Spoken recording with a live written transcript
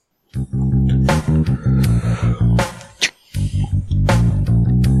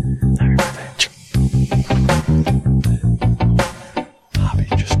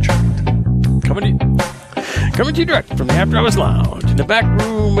Coming to you direct from the After Hours Lounge in the back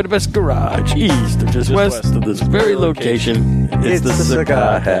room of the best garage, east or just west of this very location. It's the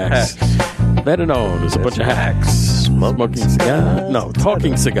Cigar Hacks. Better known as a bunch of hacks. Smoking cigars? No,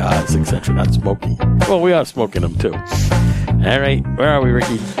 talking cigars, etc. Not smoking. Well, we are smoking them too. All right, where are we,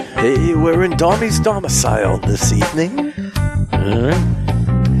 Ricky? Hey, we're in Dommy's domicile this evening. All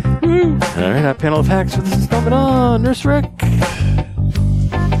right. Woo. All right, our panel of hacks. What is going on, Nurse Rick?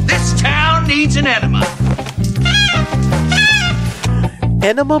 This town needs an enema.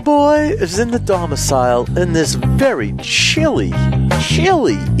 Enema Boy is in the domicile in this very chilly evening.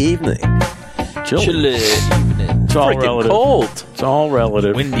 Chilly evening. It's all freaking relative. Cold. It's all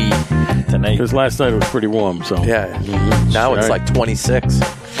relative. Windy tonight. Because last night it was pretty warm, so. Yeah. Now it's like 26.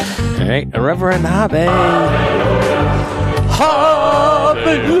 All right, Reverend Hobby.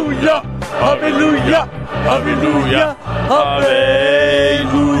 Hallelujah! Hallelujah! Hallelujah! Hallelujah!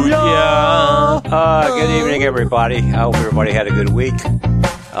 Good evening, everybody. I hope everybody had a good week.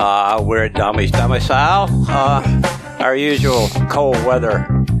 We're at Dommy's domicile, our usual cold weather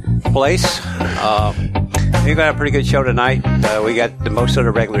place. We're going to have a pretty good show tonight. We got most of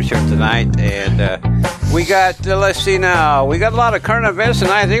the regular show tonight, and we got, let's see now, we got a lot of current events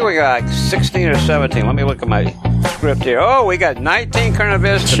tonight. I think we got like 16 or 17. Let me look at my script here. Oh, we got 19 current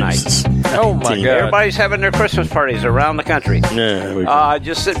events tonight. Jesus. Oh, my God. Everybody's having their Christmas parties around the country. Yeah, we go.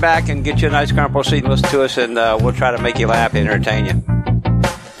 Just sit back and get you a nice comfortable seat and listen to us, and we'll try to make you laugh and entertain you.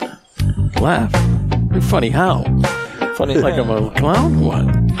 Laugh. You're funny how? Funny like I'm a clown? What?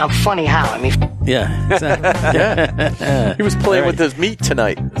 I'm funny how? I mean, Yeah, exactly. Yeah. He was playing with his meat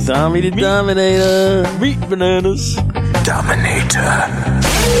tonight. Tommy the Dominator. Meat bananas.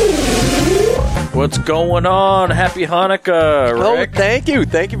 What's going on? Happy Hanukkah, Oh, Rick. thank you.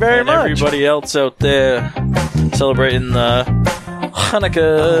 Thank you very and much. everybody else out there celebrating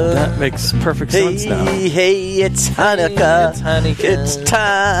Hanukkah. That makes perfect sense now. Hey, it's Hanukkah. It's Hanukkah. It's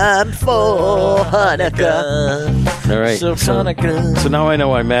time for Hanukkah. All right. So Hanukkah. So now I know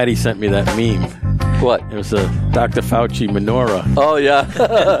why Maddie sent me that meme. What? It was a Dr. Fauci menorah. Oh, yeah.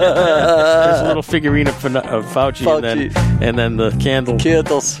 There's a little figurine of Fauci, Fauci. And then the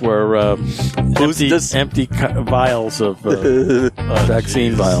Candles. were this? empty vials of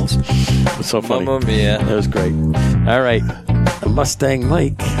vaccine vials. It was so funny. Mamma mia. That was great. All right. Mustang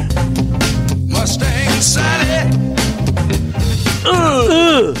Mike. Mustang Sally.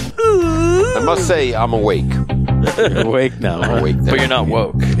 I must say, I'm awake. You're awake now. I'm awake. But you're not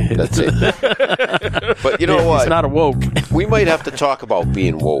woke. That's it. But you know what? It's not awoke. We might have to talk about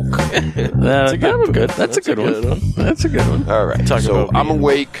being woke. That's a good one. That's a good one. That's a good one. All right. Talk So about I'm being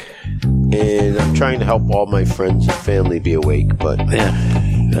awake, and I'm trying to help all my friends and family be awake. But Yeah.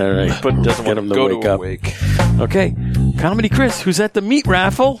 All right. But doesn't Get want him to to go wake to up. awake. Okay. Comedy Chris, who's at the meat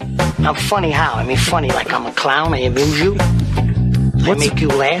raffle. I'm funny how? I mean, funny like I'm a clown. I amuse you. I make you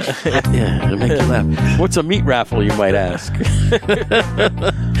laugh. Yeah, to make you laugh. What's a meat raffle, you might ask?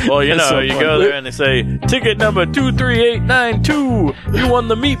 Well, you know, So you funny. go there and they say, ticket number 23892, you won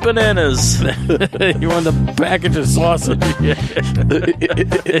the meat bananas. You want the package of sausage.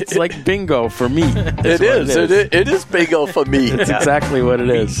 It's like bingo for me. It is bingo for me. It's exactly what it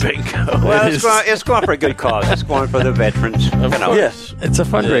is. Bingo. Well, It it's going for a good cause. It's going for the veterans. You know. Yeah. It's a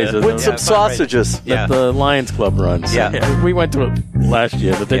fundraiser With some fundraiser. sausages. that Yeah. the Lions Club runs. Yeah. We went to it last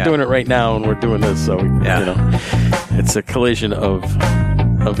year, but they're Yeah. doing it right now, and we're doing this, so it's a collision of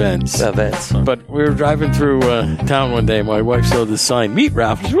events. But we were driving through town one day, and my wife saw this sign, meat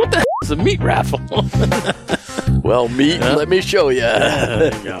raffle. She said, what the hell is a meat raffle? Well, meat, let me show you.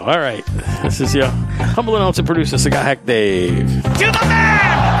 There you go. All right. This is your humble announcer, producer, Cigar Hack Dave. To the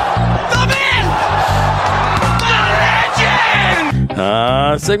man! The man! The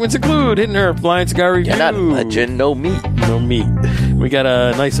legend! Segments include Hidden Earth, Blind Cigar Review. You're not a legend, no meat. No meat. We got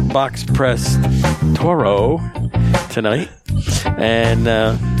a nice box pressed Toro tonight. And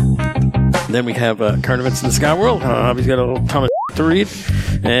then we have current events in the cigar world. He's got a little ton of to read.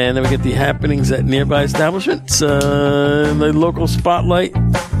 And then we get the happenings at nearby establishments. The local spotlight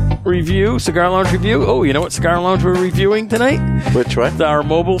review, Cigar Lounge review. Oh, you know what Cigar Lounge we're reviewing tonight? Which one? Our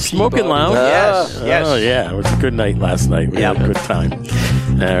mobile smoking lounge. Yes. Oh, yeah. It was a good night last night. We had a good time.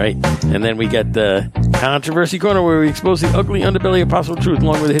 All right. And then we get the Controversy Corner, where we expose the ugly underbelly of possible truth,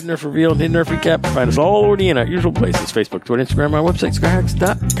 along with the Hidden Earth Reveal and Hidden Earth Recap. Find us all over in our usual places: Facebook, Twitter, Instagram, our website,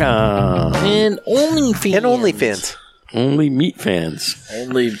 cigarhacks.com. And OnlyFans. Only meat fans.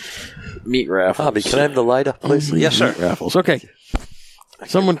 Only meat raffles. Bobby, can I have the lighter, please? Only Yes, sir. meat raffles. Okay.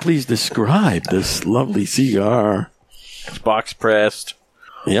 Someone please describe this lovely cigar. It's box pressed.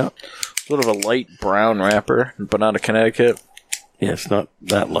 Yeah. Sort of a light brown wrapper, but out of Connecticut. Yeah, it's not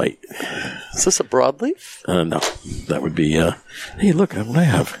that light. Is this a broadleaf? No. That would be, hey, look at what I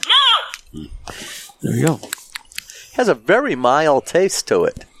have. There you go. Has a very mild taste to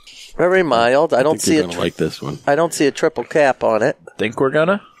it. Very mild. I don't see you're gonna like this one. I don't see a triple cap on it. Think we're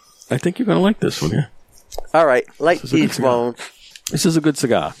gonna? I think you're going to like this one, yeah. All right, light This is a good each cigar. one. This is a good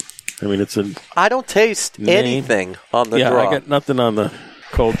cigar. I mean, it's a... I don't taste anything on the yeah, draw. I got nothing on the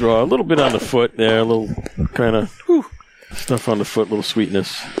cold draw. A little bit on the foot there. A little kind of stuff on the foot, a little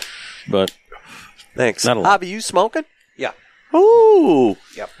sweetness. But Thanks. Not a lot. Javi, you smoking? Yeah. Ooh.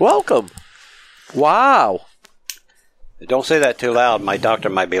 Yep. Welcome. Wow. Don't say that too loud. My doctor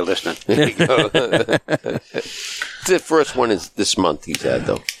might be listening. The first one is this month he's had,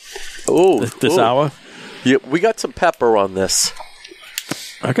 though. Ooh. this ooh. hour, Yeah, we got some pepper on this.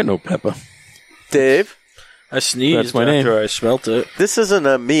 I got no pepper. Dave, I sneezed That's my name. after I smelt it. this isn't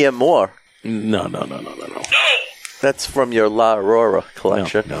a Mi Amor. No. That's from your La Aurora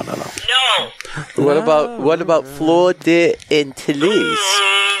collection. No. What about Flor de Antilles?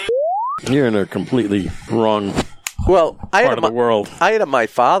 You're in a completely wrong Well, I part of the world. I had a my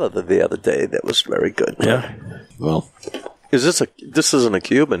father the other day that was very good. Yeah. Well, This isn't a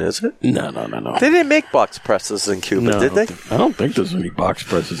Cuban, is it? no. They didn't make box presses in Cuba, No, did they? I don't think there's any box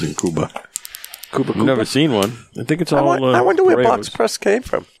presses in Cuba. I've never seen one. I think it's all. I wonder where Parejos. box press came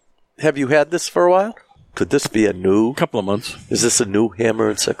from. Have you had this for a while? Could this be a new? Couple of months. Is this a new hammer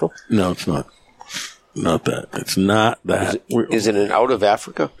and sickle? No, it's not. Not that. It's not that. Is it an out of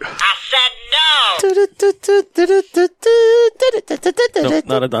Africa? No,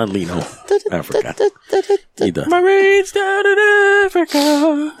 not a Don Lino. Africa. Either. Marines down in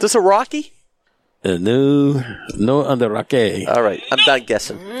Africa. This a Rocky? No under Rocky. All right, I'm done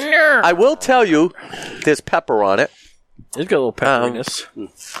guessing. I will tell you, there's pepper on it. It's got a little pepperiness.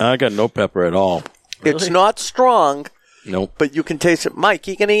 I got no pepper at all. It's not strong, Nope. but you can taste it. Mike,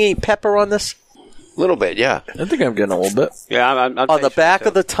 you gonna eat pepper on this? A little bit, yeah. I think I'm getting a little bit. Yeah, I'm On the back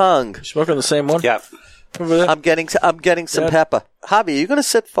of the tongue, Smoking the same one? Yeah. Over there? I'm getting some Yeah. pepper. Javi, are you gonna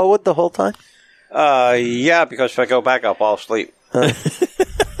sit forward the whole time? Yeah, because if I go back, I'll fall asleep. He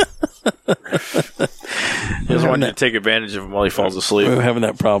doesn't want you to take advantage of him while he falls We asleep. were having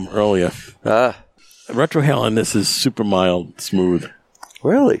that problem earlier. Ah, Retrohale on this is super mild, smooth.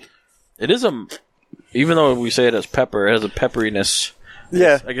 really? It is even though we say it has pepper, it has a pepperiness.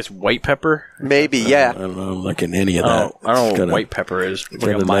 Yeah, I guess white pepper. maybe. I Yeah, don't know. I'm not getting any of I that. don't know It's what got a white pepper is. It's got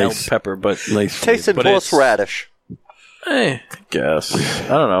like a a mild nice- pepper, but nice tasting But it's- horseradish. I guess. I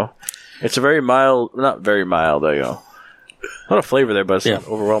don't know. It's a very mild, not very mild, there you go. A lot of flavor there, but it's not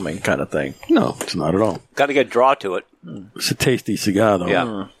overwhelming kind of thing. No, it's not at all. Got to get draw to it. It's a tasty cigar, though.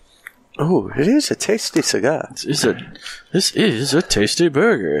 Yeah. Oh, it is a tasty cigar. This is a tasty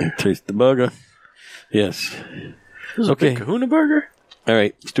burger. Taste the burger. Yes. This is a big Kahuna burger? All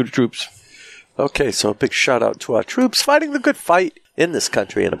right, let's do the troops. Okay, so a big shout out to our troops fighting the good fight in this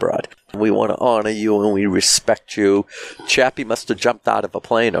country and abroad. We want to honor you and we respect you. Chappie must have jumped out of a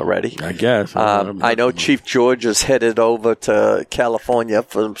plane already. I guess. I know Chief George is headed over to California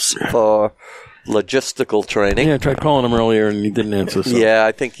for logistical training. Yeah, I tried calling him earlier and he didn't answer. So. Yeah,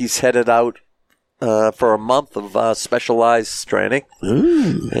 I think he's headed out for a month of specialized training.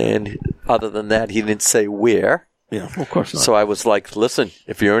 And other than that, he didn't say where. Yeah, of course not. So I was like, listen,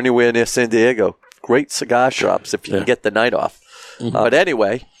 if you're anywhere near San Diego, great cigar shops if you can get the night off. But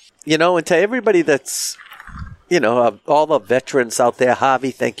anyway, and to everybody that's, all the veterans out there,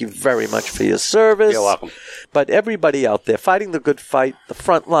 Javi, thank you very much for your service. You're welcome. But everybody out there fighting the good fight, the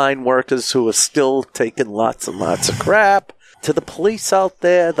frontline workers who are still taking lots and lots of crap, to the police out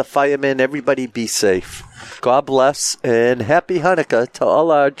there, the firemen, everybody be safe. God bless and happy Hanukkah to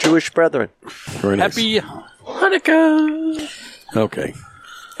all our Jewish brethren. Very nice. Happy Hanukkah! Okay.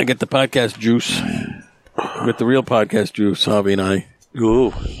 I get the podcast juice. With the real podcast juice, Javi and I.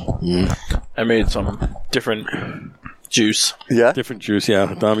 Ooh. I made some different juice. Yeah? Different juice,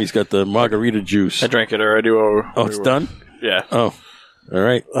 yeah. Tommy's got the margarita juice. I drank it already. Oh, it's done? Yeah. Oh, all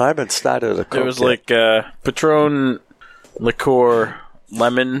right. I haven't started a coke It was yet. like Patron liqueur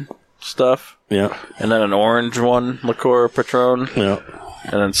lemon stuff, Yeah. and then an orange one liqueur Patron, Yeah.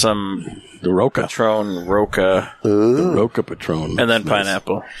 and then some The Roca. Patron Roca, The Roca Patron. and then That's nice.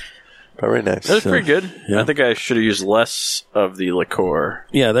 pineapple. Very nice. It was pretty good. yeah. I think I should have used less of the liqueur.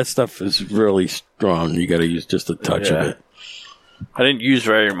 Yeah, that stuff is really strong. You got to use just a touch of Yeah. it. I didn't use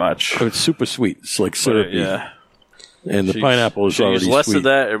very much. But it's super sweet. It's like But, syrupy. yeah. And the pineapple is Should already use less sweet. of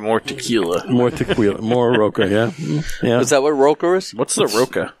that or more tequila. More tequila, more Roca, yeah. Yeah. Is that what Roca is? What's the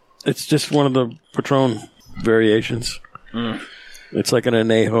Roca? It's just one of the Patron variations. It's like an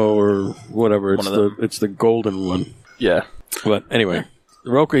Añejo or whatever. It's the golden one. Yeah. But anyway,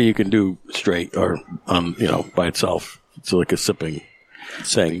 Roca you can do straight or by itself. It's like a sipping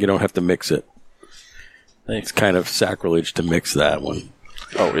thing. You don't have to mix it. It's kind of sacrilege to mix that one.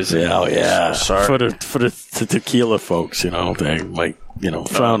 Oh, is it? Yeah, oh, yeah. Sorry. For the tequila folks, they might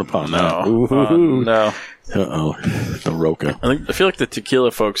frown upon that. No. Uh-oh, the Roca. I feel like the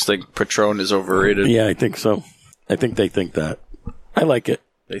tequila folks think Patron is overrated. Yeah, I think so. I think they think that. I like it.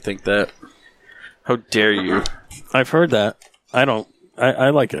 They think that. How dare you? I've heard that. I don't. I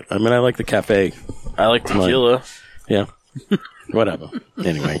like it. I mean, I like the cafe. I like tequila. Yeah. Whatever.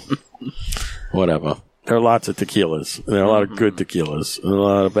 Anyway. Whatever. There are lots of tequilas. There are a lot of good tequilas and a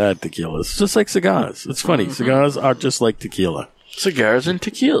lot of bad tequilas. Just like cigars. It's funny. Cigars are just like tequila. Cigars and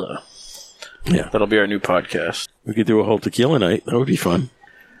tequila. Yeah. That'll be our new podcast. We could do a whole tequila night. That would be fun.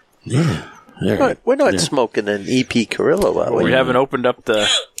 Yeah. We're not smoking an EP Carrillo, are we? We haven't opened up the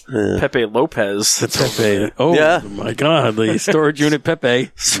Pepe Lopez. Pepe. Oh, Yeah. my God. The storage unit Pepe.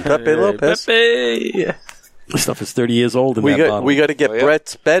 Pepe Lopez. Pepe. This stuff is 30 years old in We that got bottle. we got to get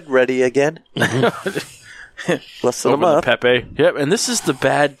Brett's bed ready again. Less than a Open the month. Pepe. Yep, and this is the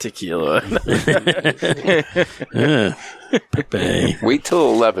bad tequila. Yeah. Pepe. Wait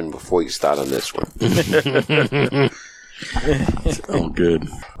till 11 before you start on this one. Oh, good.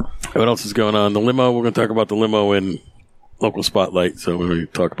 What else is going on? The limo. We're going to talk about the limo in local spotlight. So we're going to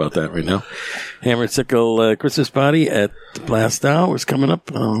talk about that right now. Hammer and Sickle Christmas party at the Blastow is coming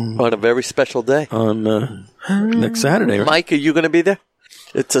up On a very special day. on next Saturday. Right? Mike, are you going to be there?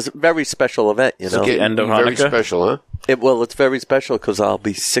 It's a very special event, It's getting end of very Hanukkah? special, huh? It's very special because I'll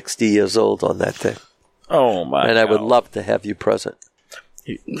be 60 years old on that day. Oh, my And I would God. love to have you present.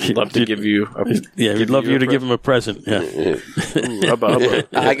 He'd love to give you a Yeah, we'd love you to give him a present. Yeah. hubba.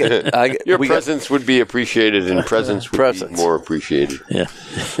 Your presence would be appreciated, and presents would Presents. be more appreciated. Yeah.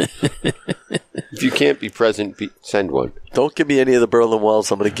 If you can't be present, send one. Don't give me any of the Berlin Walls.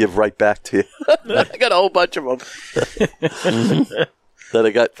 I'm going to give right back to you. I got a whole bunch of them that I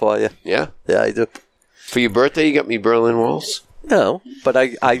got for you. Yeah? Yeah, I do. For your birthday, you got me Berlin Walls? No, but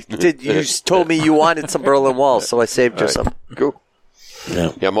I did. You told me you wanted some Berlin Walls, so I saved you some. Cool.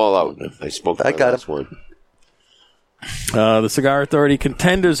 Yeah. Yeah, I'm all out. I smoked my got last one. The Cigar Authority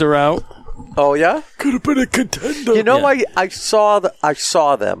contenders are out. Oh yeah, Could have been a contender. you know Yeah. I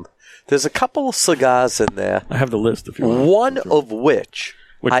saw them. There's a couple of cigars in there. I have the list if you want. One of which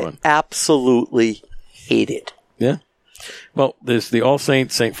Which I one? absolutely hated. Yeah. Well, there's the All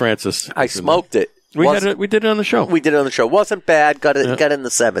Saints St. Francis. I smoked it. We did it on the show. We did it on the show. Wasn't bad. Got in the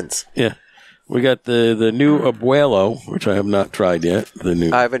sevens. Yeah. We got the new Abuelo, which I have not tried yet. The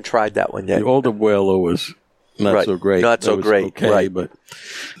new I haven't tried that one yet. the old Abuelo was not Right. so great. Not That so was great, okay, right. But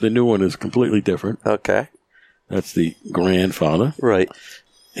the new one is completely different. Okay. That's the grandfather. Right.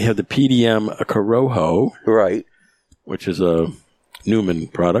 You have the PDM Corojo, Right. which is a Newman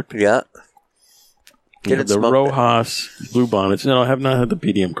product. Yeah. You have the Rojas Blue Bonnets. No, I have not had the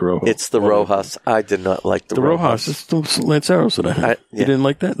PDM Corojo. It's the Rojas. I did not like the The Rojas. It's the Lanceros that I had. Yeah. You didn't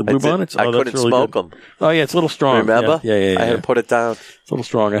like that? The Blue Bonnets? I that's couldn't really smoke good. them. Oh, yeah, it's a little strong. Remember? Yeah. I had to put it down. It's a little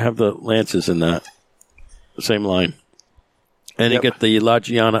strong. I have the Lances in that. The same line. And Yep. you get the La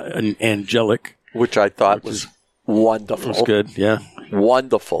Giana and Angelic. Which I thought was wonderful. It's good, yeah.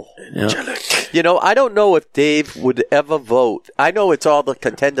 Wonderful. Yeah. You know, I don't know if Dave would ever vote. I know it's all the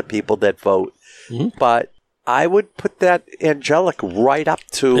contender people that vote, but I would put that Angelic right up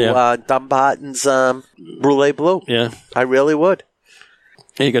to Yeah. Dumbarton's Brûlée Blue. Yeah. I really would.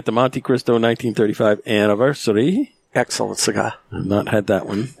 And you got the Monte Cristo 1935 Anniversary. Excellent cigar. I've not had that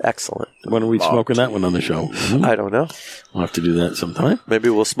one. Excellent. When are we smoking that one on the show? I don't know. We'll have to do that sometime. Maybe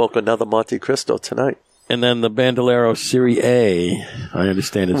we'll smoke another Monte Cristo tonight. And then the Bandolero Serie A. I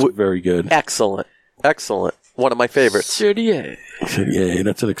understand it's very good. Excellent. Excellent. One of my favorites. Serie A.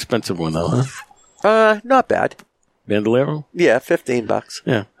 That's an expensive one, though, huh? Not bad. Bandolero? Yeah, $15.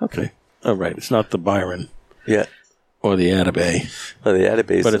 Yeah, okay. All right. It's not the Byron Yeah. or the Atabay, Well, the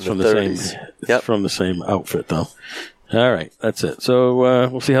Atabase but it's in from the the 30s. same. It's Yep. from the same outfit, though. All right, that's it. So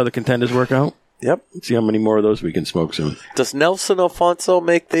we'll see how the contenders work out. Yep. See how many more of those we can smoke soon. Does Nelson Alfonso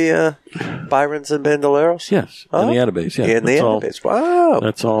make the Byrons and Bandoleros? Yes, and the Atabase. Yeah, And the that's all. Atabase. Wow.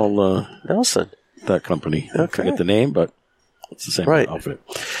 That's all Nelson. that company. I Okay. forget the name, but it's the same Right. outfit.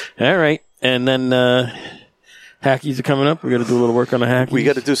 All right, and then hackies are coming up. We got to do a little work on the hackies. We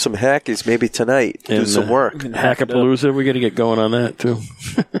got to do some hackies maybe tonight. Do And, some work. Hackapalooza. We got to get going on that too.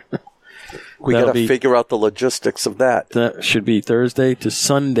 We got to figure out the logistics of that. That should be Thursday to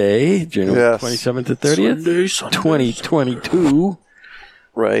Sunday, January 27th to 30th, Sunday. 2022.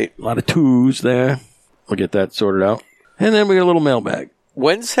 Right. A lot of twos there. We'll get that sorted out. And then we got a little mailbag.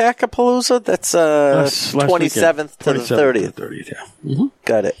 When's Hackapalooza? That's Last 27th to the 30th. 30th, yeah.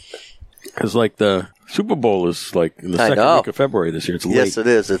 Got it. Because, like, the Super Bowl is, like, in the second week of February this year. It's late. Yes, it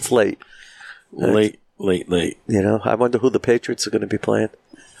is. It's late. Late. You know, I wonder who the Patriots are going to be playing.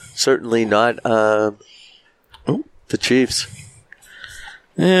 Certainly not the Chiefs.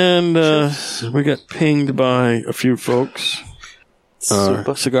 And we got pinged by a few folks.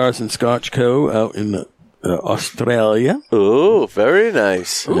 Cigars and Scotch Co. out in Australia. Oh, very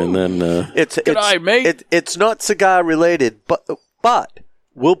nice. And then it's not cigar related, but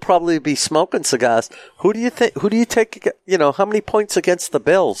we'll probably be smoking cigars. Who do you think? Who do you take? You know, how many points against the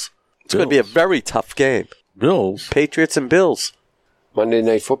Bills? It's going to be a very tough game. Bills, Patriots, and Bills. Monday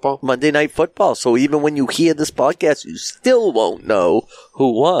Night Football. Monday Night Football. So even when you hear this podcast, you still won't know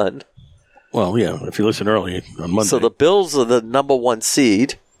who won. Well, yeah, if you listen early on Monday. So the Bills are the number one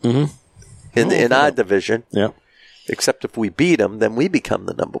seed in our division. Yeah. Except if we beat them, then we become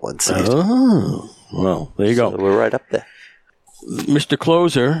the number one seed. Oh, well, there you go. We're right up there. Mr.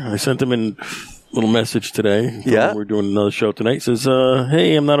 Closer, I sent him a little message today. Yeah. We're doing another show tonight. He says,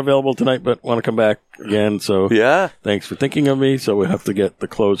 hey, I'm not available tonight, but want to come back again. So yeah, thanks for thinking of me. So we have to get the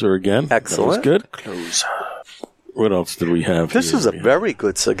Closer again. Excellent. That was good. Closer. What else did we have? This is a very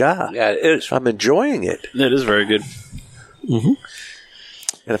good cigar. Yeah, it is. I'm enjoying it. It is very good. Mm-hmm.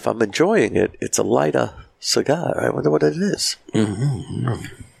 And if I'm enjoying it, it's a lighter cigar. I wonder what it is. Mm-hmm.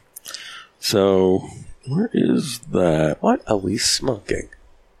 So, where is that? What are we smoking?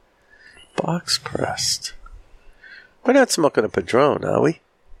 Box pressed. We're not smoking a Padron, are we?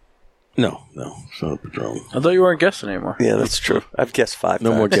 No, it's not a Padron. I thought you weren't guessing anymore. Yeah, that's true. I've guessed 5 times.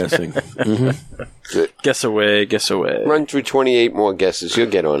 No more guessing. Mm-hmm. Good. Guess away. Run through 28 more guesses. You'll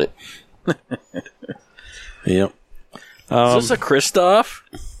get on it. Yep. Is this a Christoph?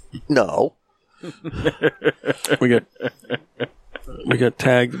 No. We got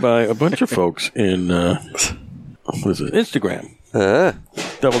tagged by a bunch of folks in what is it? Instagram.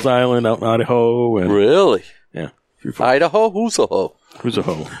 Devil's Island out in Idaho. And, really? Yeah. Idaho? Who's a hoe? Who's a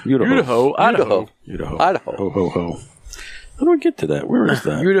hoe? Idaho. Idaho. Ho, ho, ho. How do I get to that? Where is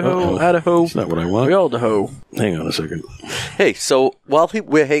that? Idaho. Idaho. That's not what I want. We all Idaho. Hang on a second. Hey, so while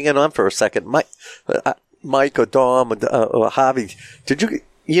we're hanging on for a second, Mike or Dom or Harvey, did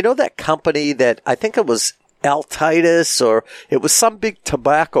you know that company that I think it was Altitus or it was some big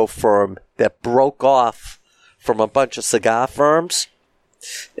tobacco firm that broke off from a bunch of cigar firms?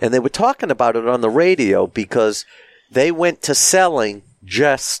 And they were talking about it on the radio because they went to selling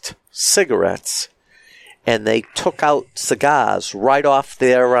just cigarettes and they took out cigars right off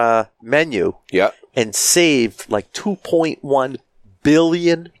their menu and saved like $2.1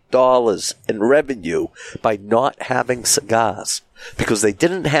 billion in revenue by not having cigars because they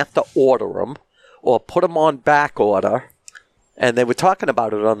didn't have to order them or put them on back order, and they were talking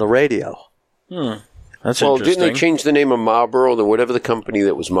about it on the radio. That's well, interesting. didn't they change the name of Marlboro to whatever the company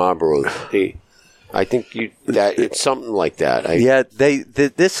that was Marlboro? I think it's something like that.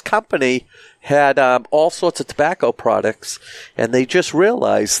 This company had all sorts of tobacco products, and they just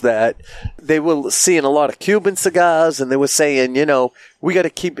realized that they were seeing a lot of Cuban cigars, and they were saying, we got to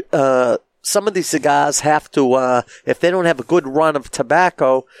keep some of these cigars have to, if they don't have a good run of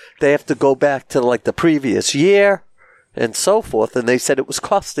tobacco, they have to go back to like the previous year and so forth. And they said it was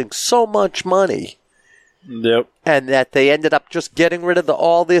costing so much money. Yep. And that they ended up just getting rid of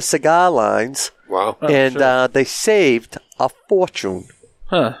all their cigar lines. Wow. And they saved a fortune.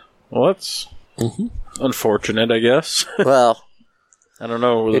 Huh. Well, that's unfortunate, I guess. Well, I don't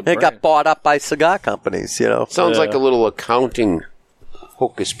know. It got bought up by cigar companies, Sounds like a little accounting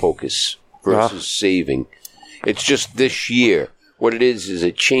hocus pocus versus saving. It's just this year. What it is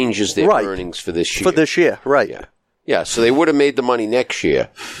it changes their earnings for this year. For this year, right. Yeah, so they would have made the money next year,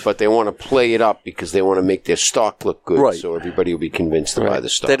 but they want to play it up because they want to make their stock look good, so everybody will be convinced to buy the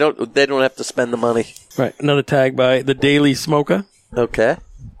stock. They don't have to spend the money. Right. Another tag by the Daily Smoker. Okay.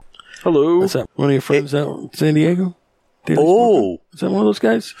 Hello. Is that one of your friends out in San Diego? Daily Smoker? Is that one of those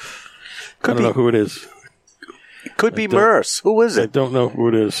guys? I don't know who it is. Could be Merce. Who is it? I don't know who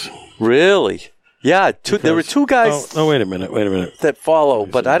it is. Really? Yeah, there were two guys. Oh, wait a minute. That follow,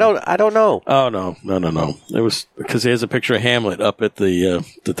 but I don't know. Oh no. It was because there's a picture of Hamlet up at the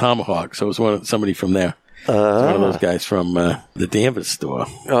Tomahawk, so it was somebody from there. One of those guys from the Danvers store.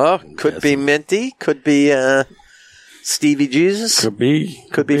 Oh, could be Minty. Could be Stevie Jesus. Could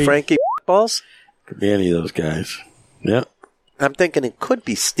be Frankie Balls. Could be any of those guys. Yeah. I'm thinking it could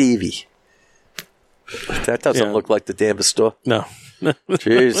be Stevie. That doesn't look like the damn store. No.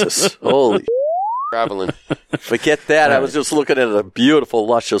 Jesus. Holy Traveling. Forget that. I was just looking at a beautiful,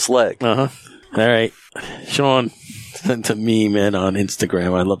 luscious leg. All right. Sean sent to me, man, on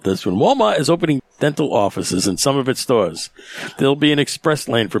Instagram. I love this one. Walmart is opening dental offices in some of its stores. There'll be an express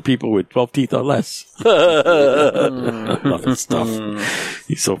lane for people with 12 teeth or less. Love his stuff.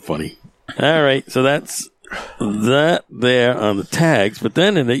 He's so funny. All right. So that's that there on the tags. But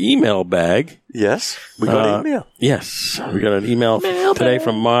then in the email bag. Yes. We got an email. Yes. We got an email today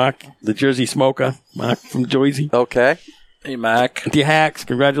from Mark, the Jersey Smoker. Mark from Jersey. Okay. Hey, Mac. Dear Hacks,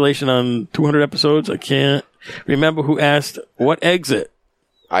 congratulations on 200 episodes. I can't remember who asked what exit.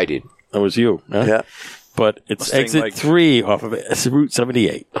 I did. That was you. Huh? Yeah. But it's Mustang, exit like- 3 off of Route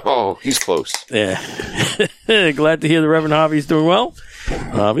 78. Oh, he's close. Yeah. Glad to hear the Reverend Harvey's doing well.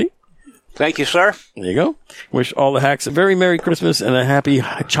 Harvey, Thank you, sir. there you go. Wish all the Hacks a very Merry Christmas and a happy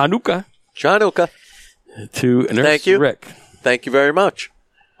Chanukah Chanukah. to Nurse Thank you. Rick. Thank you very much.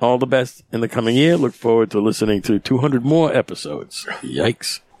 All the best in the coming year. Look forward to listening to 200 more episodes.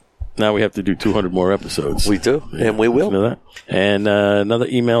 Yikes. Now we have to do 200 more episodes. We do, and we will. You know that? And another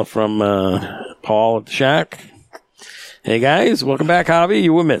email from Paul at the Shack. Hey, guys. Welcome back, Harvey.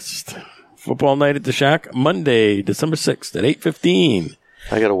 You were missed. Football night at the Shack, Monday, December 6th at 8:15.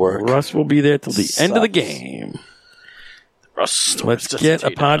 I got to work. Russ will be there till the end of the game. Let's get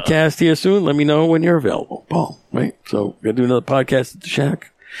a podcast here soon. Let me know when you're available, Paul. Right? So, we're going to do another podcast at the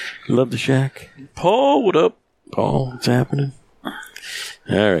Shack. Love the Shack. Paul, what up? Paul, what's happening? All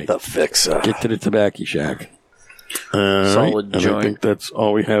right. The fixer. Get to the Tobacco Shack. All Solid right. And joint. I think that's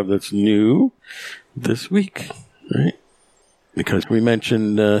all we have that's new this week, right? Because we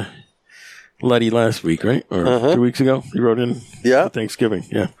mentioned Letty last week, right? Or 2 weeks ago. You wrote in Yeah. for Thanksgiving.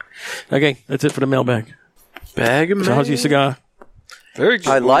 Yeah. Okay, that's it for the mailbag. Bag of So how's your cigar? Very good.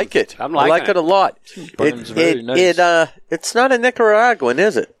 I like it. I'm I liking like it a lot. Burns very nice. It's not a Nicaraguan,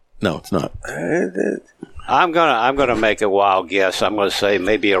 is it? No, it's not. I'm gonna make a wild guess. I'm gonna say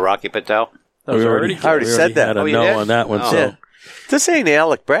maybe a Rocky Patel. That was already. I already said that. Had a Oh, you no did? on that one. Oh. So Yeah. This ain't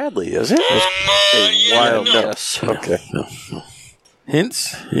Alec Bradley, is it? Wild No. guess. Okay.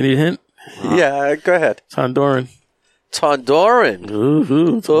 hints? You need a hint? Yeah, go ahead. It's Honduran. It's Honduran.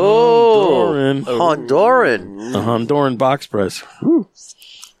 Ooh, it's Oh. Honduran. Honduran. A Honduran box press.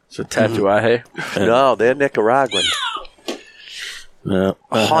 It's a tatuaje. No, they're Nicaraguan. No,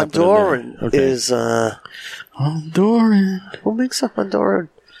 that happened in Honduran there. Okay. is, Honduran. who makes a Honduran?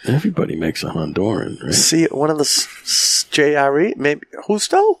 Everybody makes a Honduran, right? See, one of the JRE? Maybe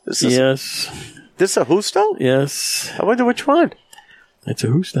Justo? Is this, Yes. this a Justo? Yes. I wonder which one. It's a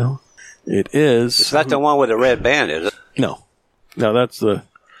Justo. It is. It's not the one with the red band, is it? No. No, that's the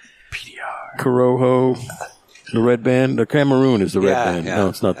Corojo, the red band. The Cameroon is the red Yeah, band. yeah. No,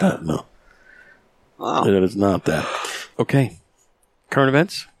 it's not that. No. Oh. It is not that. Okay. Current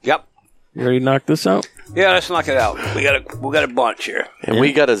events? Yep. You ready to knock this out? Yeah, let's knock it out. We got a bunch here. And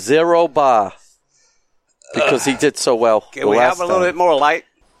we got a 0 bar because he did so well. Can we have a little bit more light?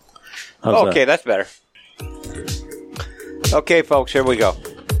 How's Okay, that's better. Okay, folks, here we go.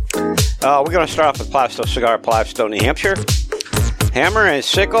 We're going to start off with Plaistow Cigar, Plaistow, New Hampshire. Hammer and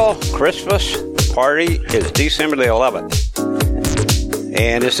Sickle Christmas party is December the 11th.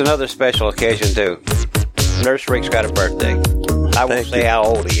 And it's another special occasion, too. Nurse Rick's got a birthday. I won't say how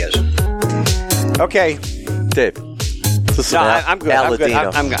old he is. Okay. Dave. This is No, an I'm good. I'm good.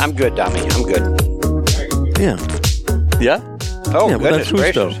 Aladino. I'm good, Dummy. I'm good. Yeah. Yeah? Oh, Yeah, well, goodness that's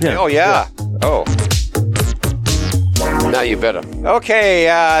Justo. gracious. Yeah. Oh, yeah. Oh. Now you better. Okay,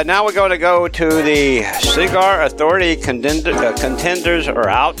 now we're going to go to the Cigar Authority contenders are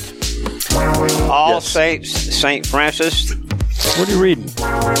out. All Yes. Saints, St. Francis. What are you reading?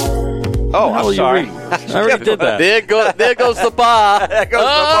 Oh, What the hell I'm are you sorry. reading? I already did that. There goes the bar. There goes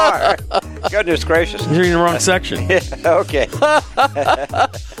the bar. Goodness gracious. You're in the wrong section. Okay.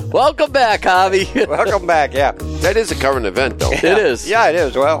 Welcome back, Javi. Welcome back. Yeah. That is a current event, though. It is. Yeah, it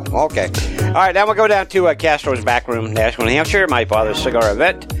is. Well, okay. All right, now we'll go down to Castro's Backroom, Nashville, New Hampshire, my father's cigar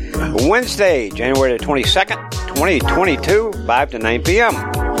event. Wednesday, January the 22nd, 2022, 5 to 9 p.m.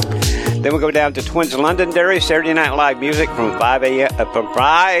 Then we'll go down to Twins Londonderry, Saturday Night Live music from 5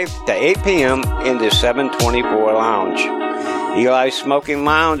 to 8 p.m. in the 724 Lounge. Eli's Smoking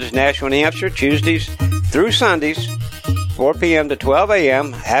Lounge, Nashville, New Hampshire, Tuesdays through Sundays, 4 p.m. to 12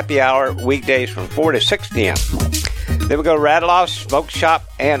 a.m., happy hour weekdays from 4 to 6 p.m. Then we go to Rattleoff Smoke Shop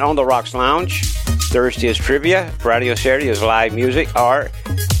and On the Rocks Lounge. Thursday is trivia. Friday or Saturday is live music or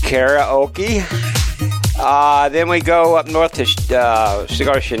karaoke. Then we go up north to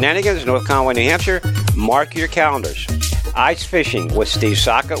Cigar Shenanigans, North Conway, New Hampshire. Mark your calendars. Ice Fishing with Steve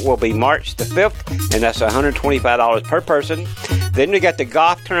Sockett will be March the 5th, and that's $125 per person. Then we got the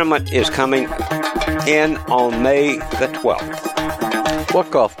golf tournament is coming in on May the 12th. What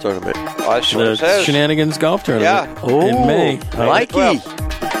golf tournament? That's what it The says. Shenanigans Golf Tournament. Yeah. In May. Mikey,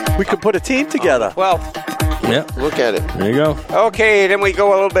 we could put a team together. 12th. Yeah. Look at it. There you go. Okay, then we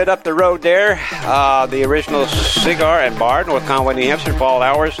go a little bit up the road there. The Original Cigar and Bar, North Conway, New Hampshire, fall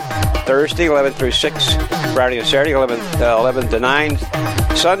hours. Thursday, 11 through 6. Friday and Saturday, 11 to 9.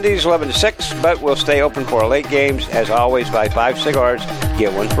 Sundays, 11 to 6, but we'll stay open for late games. As always, buy 5 cigars,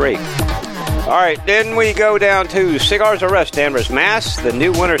 get 1 free. All right, then we go down to Cigars R Us, Danvers, Mass. The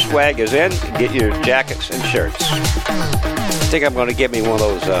new winter swag is in. Get your jackets and shirts. I think I'm going to get me one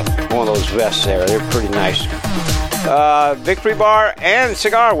of those vests there. They're pretty nice. Victory Bar and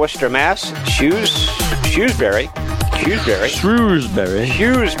Cigar, Worcester, Mass. Shrewsbury.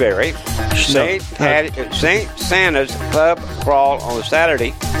 St. Santa's Pub Crawl on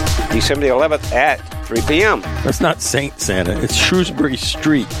Saturday, December the 11th at 3 p.m. That's not Saint Santa. It's Shrewsbury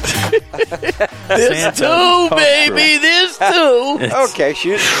Street. There's two, baby. There's two. Okay,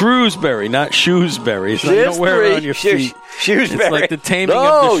 Shrewsbury, not Shrewsbury. It's not, you don't wear it on your feet. Shrewsbury. It's like the taming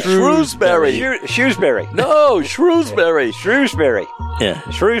No, of the Shrewsbury. Shrewsbury. No, Shrewsbury. Shrewsbury. Yeah.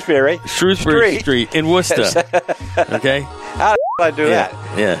 Shrewsbury Street in Worcester. Okay? How the I do that?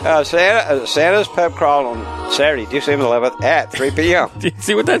 Yeah. Santa's Pub Crawl on Saturday, December 11th at 3 p.m. Do you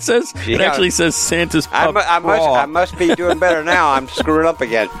see what that says? It Yeah. actually says Santa's Pub Crawl. I must be doing better now. I'm screwing up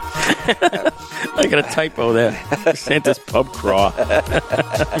again. I got a typo there. Santa's Pub Crawl.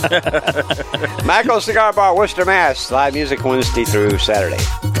 Michael's Cigar Bar, Worcester, Mass. Live music Wednesday through Saturday.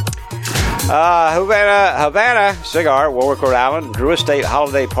 Havana Cigar, Warwick, Rhode Island. Drew Estate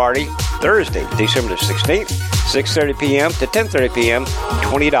Holiday Party, Thursday, December the 16th, 6:30 p.m. to 10:30 p.m.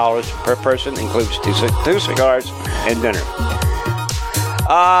 $20 per person, includes two cigars and dinner.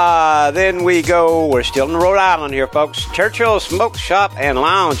 Then we're still in Rhode Island here, folks. Churchill Smoke Shop and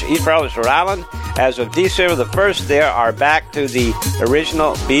Lounge, East Providence, Rhode Island. As of December the 1st, they are back to the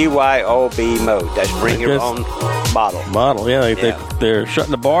original BYOB mode. That's bring your own bottle. Yeah. They're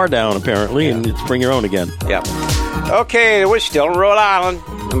shutting the bar down, apparently, and it's bring your own again. Yeah. Okay, we're still in Rhode Island.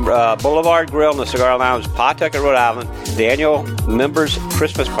 Boulevard Grill and the Cigar Lounge, Pawtucket, Rhode Island. The annual members'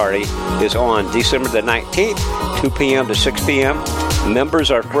 Christmas party is on December the 19th, 2 p.m. to 6 p.m. Members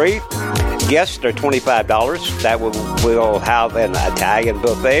are free. Guests are $25. That will have an Italian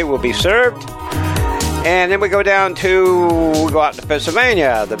buffet will be served. And then we go out to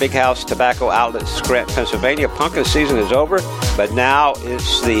Pennsylvania. The Big House Tobacco Outlet, Scranton, Pennsylvania. Pumpkin season is over, but now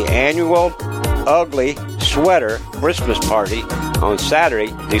it's the annual Ugly Sweater Christmas Party on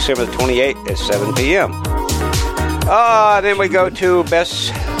Saturday, December the 28th at 7 p.m. Then we go to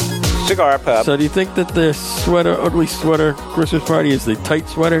Best Cigar Pub. So do you think that the Ugly Sweater Christmas Party is the Tight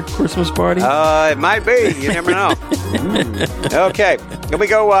Sweater Christmas Party? It might be. You never know. Okay. Then we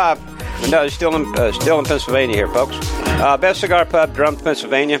go... No, still in Pennsylvania here, folks. Best Cigar Pub, Drum,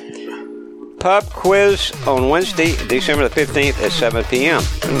 Pennsylvania. Pub quiz on Wednesday, December the 15th at 7 p.m.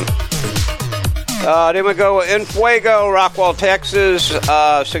 Then we go in Fuego, Rockwall, Texas.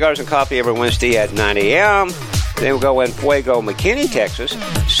 Cigars and coffee every Wednesday at 9 a.m. Then we go in Fuego, McKinney, Texas.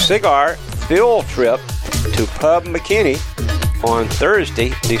 Cigar field trip to Pub McKinney on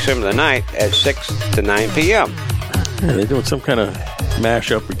Thursday, December the 9th at 6 to 9 p.m. Yeah, they're doing some kind of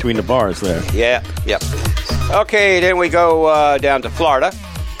mash-up between the bars there. Yeah, yep. Okay, then we go down to Florida.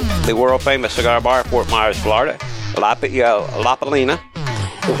 The world-famous cigar bar, Fort Myers, Florida. La Palina.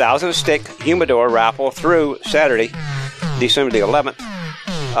 1,000-stick humidor raffle through Saturday, December the 11th.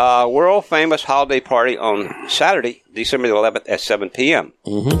 World-famous holiday party on Saturday, December the 11th at 7 p.m.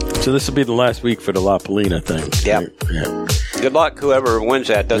 Mm-hmm. So this will be the last week for the La Palina thing. Yeah. Good luck, whoever wins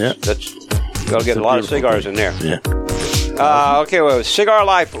that. That's going to get a lot of cigars in there. Yeah. Cigar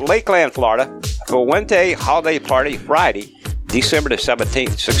Life, Lakeland, Florida. Fuente holiday party Friday, December the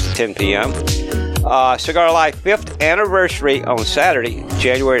 17th, 6 to 10 p.m. Cigar Life 5th anniversary on Saturday,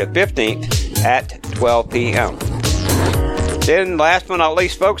 January the 15th at 12 p.m. Then, last but not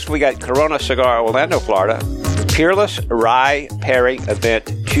least, folks, we got Corona Cigar, Orlando, Florida. Peerless Rye Pairing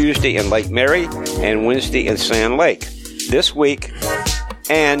event Tuesday in Lake Mary and Wednesday in Sand Lake. This week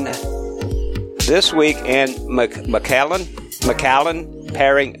and McAllen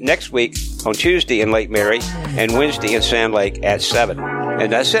pairing next week on Tuesday in Lake Mary and Wednesday in Sand Lake at 7.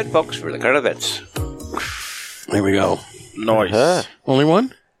 And that's it, folks, for the current events. There we go. Nice. Only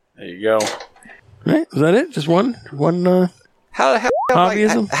one? There you go. Right? Is that it? Just one? How the hell?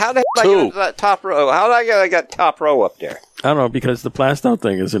 Hobbyism? How the hell I got that top row? How did I get that top row up there? I don't know, because the Plastow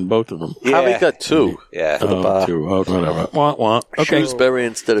thing is in both of them. How we got two? Yeah. For the bar. Two. Oh, whatever. Wah, wah. Okay. Shrewsbury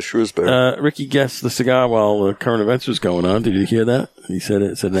instead of Shrewsbury. Ricky guessed the cigar while the current events was going on. Did you hear that? He said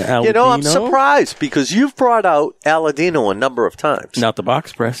it said the Aladino. You know, I'm surprised because you've brought out Aladino a number of times. Not the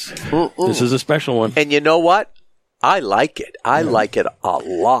box press. This is a special one. And you know what? I like it. I like it a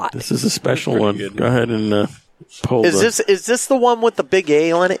lot. This is a special one. Go ahead and pull. Is this the one with the big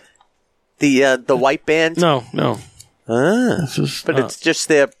A on it? The white band? No. But it's just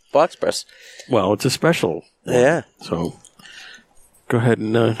their box press. Well, it's a special. Yeah. So go ahead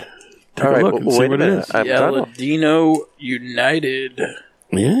and take All a right, look and wait see a what minute. it is. I'm gonna- Aladino United.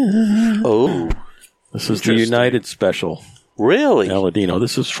 Yeah. Oh, This is the United Special. really? Aladino.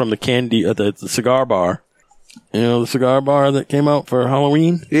 This is from the candy, the cigar bar. You know, the cigar bar that came out for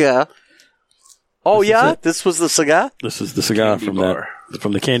Halloween? Yeah. Oh, This is yeah? it. This was the cigar? This is the cigar Candy from bar.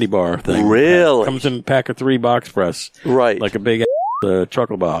 from the candy bar thing. Really? Comes in a pack of 3 box press. Right. Like a big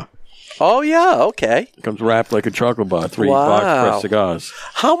chocolate bar. Oh, yeah, okay. Comes wrapped like a chocolate bar. 3 Wow. box press cigars.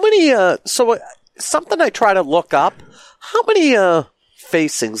 How many, something I try to look up, how many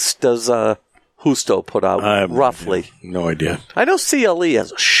facings does Justo put out, I have roughly? No idea. I know CLE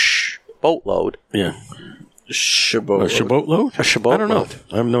has a boatload, Yeah. Chabot. A Chabot load? a Chabot I don't know. load.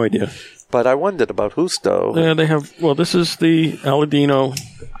 I have no idea. But I wondered about Justo. Yeah, they have. Well, this is the Aladino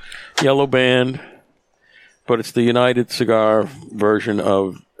Yellow Band, but it's the United Cigar version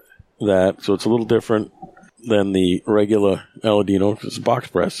of that, so it's a little different than the regular Aladino. It's box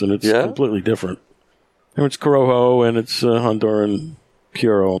press, and it's completely different. And it's Corojo, and it's Honduran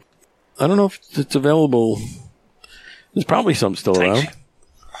Puro. I don't know if it's available. There's probably some still around.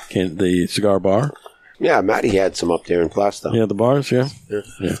 The cigar bar. Yeah, Matty had some up there in Plastow. Yeah, the bars. Yeah.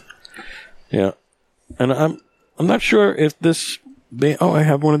 And I'm not sure if this. I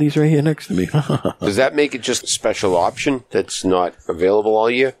have one of these right here next to me. Does that make it just a special option that's not available all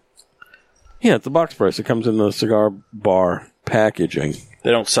year? Yeah, it's a box press. It comes in the cigar bar packaging.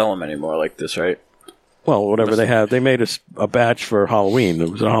 They don't sell them anymore like this, right? Well, whatever they have. They made a batch for Halloween. It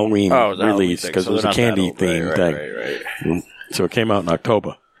was a Halloween release because it was a candy themed thing. Right. So it came out in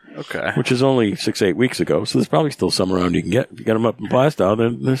October, Okay. which is only 6-8 weeks ago. So there's probably still some around you can get. If you get them up in Plastow,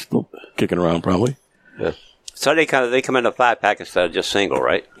 then they're still kicking around probably. So they come in a 5-pack instead of just single,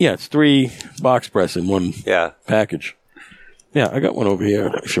 right? Yeah, it's 3 box press in one Yeah. package. Yeah, I got one over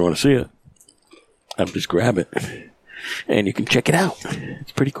here if you want to see it. I'll just grab it. And you can check it out.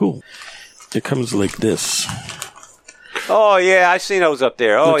 It's pretty cool. It comes like this. Oh yeah, I seen those up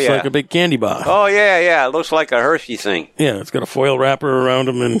there. Oh Looks yeah. like a big candy bar. Oh yeah. It looks like a Hershey thing. Yeah, it's got a foil wrapper around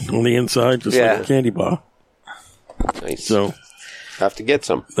them and on the inside, just like a candy bar. Nice. So Have to get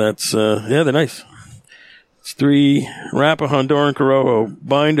some. that's, they're nice. It's 3 wrapper Honduran Corojo,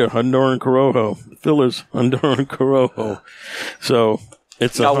 binder Honduran Corojo, fillers Honduran Corojo. So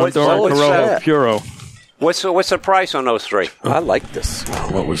it's a Now, what's Honduran Corojo that? Puro. What's the price on those 3? I like this.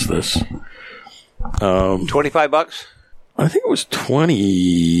 What was this? $25? I think it was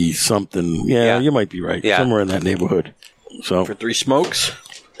 20 something. Yeah, Yeah. you might be right. Yeah. Somewhere in that neighborhood. So For 3 smokes?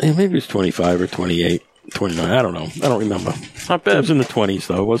 maybe it was 25 or 28, 29. I don't know. I don't remember. Not It bad. was in the 20s,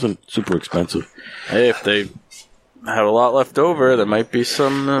 though. It wasn't super expensive. Hey, if they have a lot left over, there might be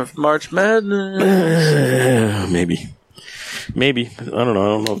some March Madness. Maybe. I don't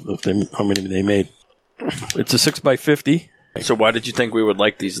know. I don't know if how many they made. It's a 6x50 So why did you think we would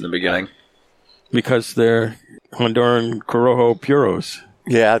like these in the beginning? because they're Honduran Corojo Puros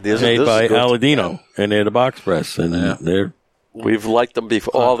Yeah, these made this by is good. Aladino, and they're the box press, and they're We've liked them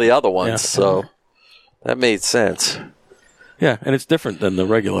before, all the other ones, Yeah. so that made sense. and it's different than the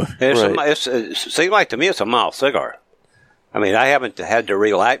regular. It seems like to me it's a mild cigar. I mean, I haven't had to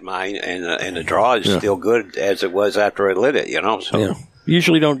relight mine, and the draw is still good as it was after I lit it. You know. So. Yeah,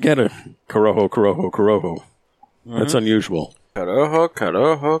 usually don't get a Corojo. That's unusual.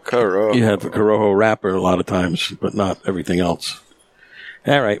 Corojo. You have a Corojo wrapper a lot of times, but not everything else.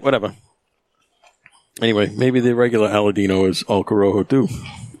 All right, whatever. Anyway, maybe the regular Aladino is all Corojo too.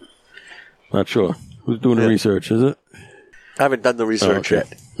 Not sure. Who's doing the research? Is it? I haven't done the research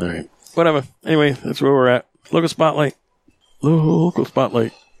yet. All right. Whatever. Anyway, that's where we're at. Local spotlight. Local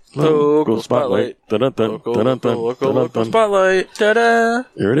spotlight. Local spotlight. Local spotlight. Ta-da!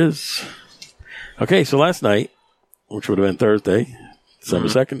 Here it is. Okay, so last night, which would have been Thursday, December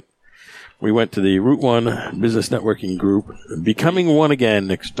 2nd, we went to the Route 1 Business Networking Group, Becoming One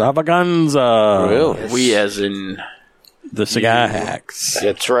Again Extravaganza. Really? We as in The Cigar Hacks.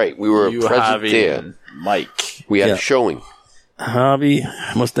 That's right. We were you, present Javi, there. and Mike. We had Yeah. a showing. Javi,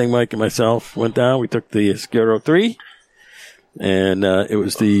 Mustang Mike, and myself went down. We took the Oscuro 3, and it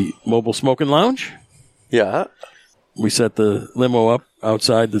was the mobile smoking lounge. Yeah. we set the limo up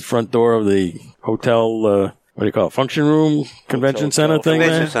outside the front door of the hotel, what do you call it, function room, convention center thing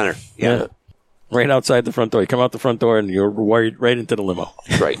Convention there? center. Yeah. Right outside the front door. You come out the front door and you're wired right into the limo.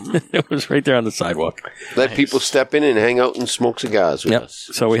 Right. It was right there on the sidewalk. Let people step in and hang out and smoke cigars with us.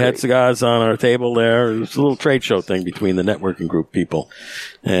 So we had cigars on our table there. It was a little trade show thing between the networking group people.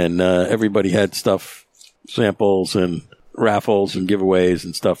 And everybody had stuff, samples and raffles and giveaways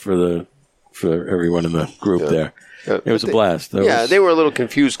and stuff for everyone in the group there. It was a blast. They were a little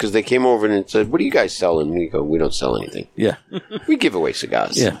confused because they came over and said, "What are you guys selling?" We go, "We don't sell anything. Yeah. We give away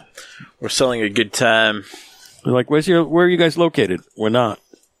cigars." Yeah. We're selling a good time. They're like, where are you guys located? We're not.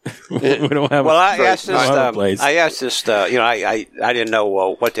 We don't have I asked this. place. I asked this. I didn't know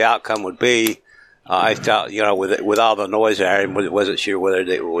what the outcome would be. I thought, with all the noise there, I wasn't sure whether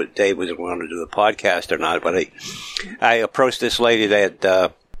Dave was going to do the podcast or not. But I approached this lady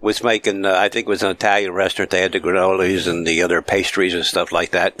that was making, I think it was an Italian restaurant. They had the granolas and the other pastries and stuff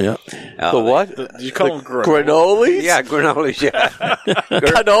like that. Yeah. The what? Did you call them Granolas? Yeah, granolas. Yeah,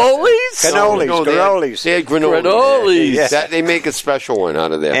 Cannolis? cannolis. They had granola. Granolas. Yeah. They make a special one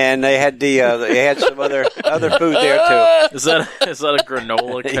out of there. And they had they had some other food there too. Is that a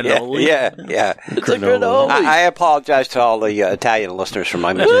granola cannoli? Yeah. It's a granola. I apologize to all the Italian listeners for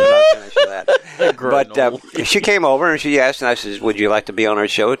my mispronunciation of that. But she came over and she asked, and I said, "Would you like to be on our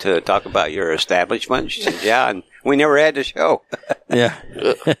show to talk about your establishment?" She said, "Yeah," and we never had the show. Yeah.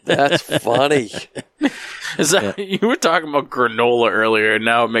 That's funny. Is that you were talking about granola earlier, and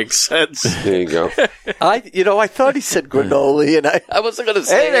now it makes sense. There you go. I thought he said granola, and I wasn't going to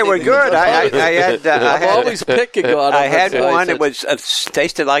say. Hey, they were anything. good. I'm always picking on them. I had That's why one. said- It was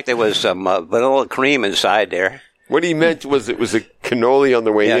tasted like there was some vanilla cream inside there. What he meant was it was a cannoli on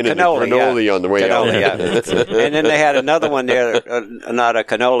the way in and a granola on the way out. Cannoli, yeah. And then they had another one there, not a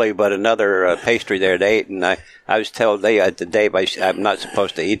cannoli, but another pastry there they ate. And I was told Dave, I'm not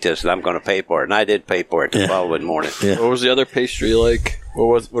supposed to eat this, and I'm going to pay for it. And I did pay for it the following morning. Yeah. What was the other pastry like?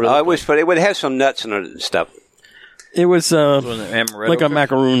 It would have some nuts in it and stuff. It was amaretto like a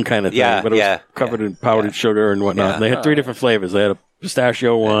macaroon kind of thing, Yeah, but it was covered in powdered sugar and whatnot. Yeah. And they had 3 different flavors. They had a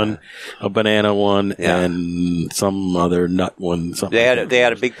pistachio one, a banana one, and some other nut one. Something. They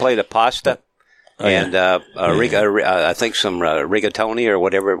had a big plate of pasta. And I think some rigatoni or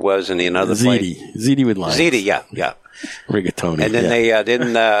whatever it was in another plate. Ziti with lime. Ziti, yeah. Rigatoni. And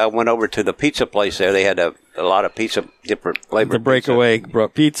then they went over to the pizza place there. They had a lot of different flavors. The Breakaway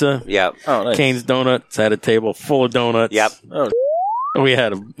brought pizza. Yeah. Oh, nice. Cane's Donuts had a table full of donuts. Yep. We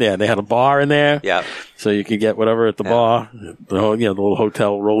had they had a bar in there. Yeah. So you could get whatever at the bar. The little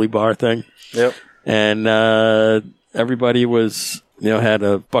hotel rolly bar thing. Yep. And everybody was had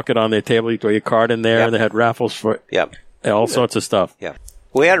a bucket on their table. You throw your card in there. Yep. They had raffles for all sorts of stuff. Yeah.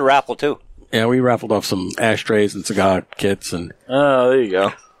 We had a raffle too. Yeah, we raffled off some ashtrays and cigar kits and Oh, there you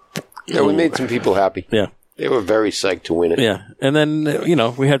go. Yeah, we made some people happy. yeah. They were very psyched to win it. Yeah. And then,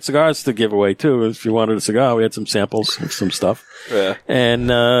 we had cigars to give away too. If you wanted a cigar, we had some samples of some stuff. Yeah.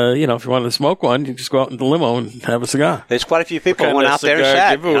 And, if you wanted to smoke one, you just go out in the limo and have a cigar. There's quite a few people What went kind out of there and cigar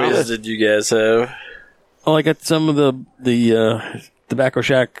sat. giveaways did you guys have? Oh, I got some of the Tobacco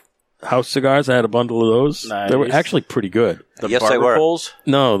Shack house cigars. I had a bundle of those. Nice. They were actually pretty good. The Yes, they barber were. poles?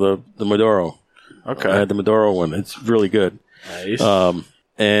 No, the Maduro. Okay. I had the Maduro one. It's really good. Nice.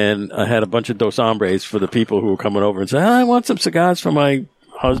 And I had a bunch of Dos Hombres for the people who were coming over and said, I want some cigars for my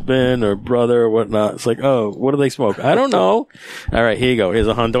husband or brother or whatnot. It's like, oh, what do they smoke? I don't know. All right, here you go. Here's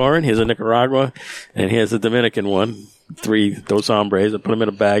a Honduran, here's a Nicaragua, and here's a Dominican one. 3 Dos Hombres. I put them in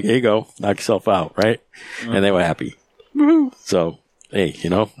a bag. Here you go. Knock yourself out, right? And they were happy. Woohoo. So, hey,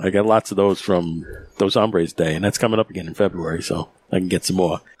 I got lots of those from Dos Hombres Day, and that's coming up again in February, so I can get some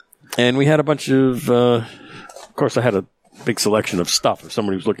more. And we had a bunch of course, I had a big selection of stuff if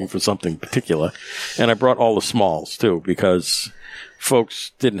somebody was looking for something particular. And I brought all the smalls, too, because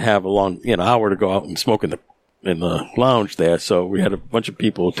folks didn't have a long, hour to go out and smoke in the lounge there. So we had a bunch of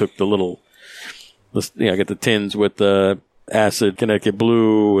people who took I get the tins with the acid Connecticut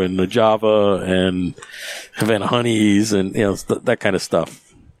Blue and the Java and Havana Honeys and, that kind of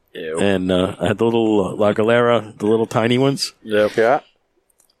stuff. Ew. And I had the little La Galera, the little tiny ones. Yep. Yeah.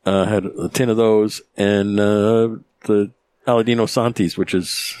 I had a tin of those and the Aladino Santis, which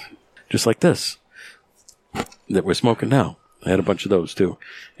is just like this that we're smoking now. I had a bunch of those too.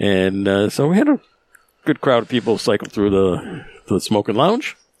 And so we had a good crowd of people cycle through the smoking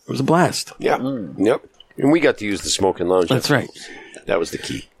lounge. It was a blast. Yeah. Yep. And we got to use the smoking lounge. That's right. That was the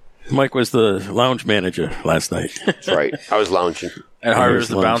key. Mike was the lounge manager last night. That's right. I was lounging. And Harvey was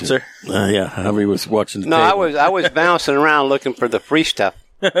the bouncer? Yeah, Harvey was watching the No, table. I was bouncing around looking for the free stuff.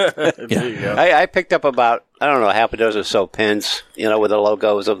 There you go. I picked up about, I don't know, half a dozen or so pins, with the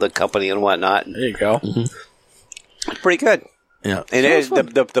logos of the company and whatnot. There you go. It's pretty good. Yeah. And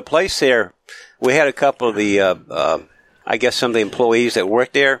the place there, we had a couple of the, I guess some of the employees that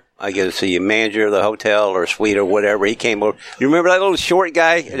worked there. I guess the manager of the hotel or suite or whatever. He came over. You remember that little short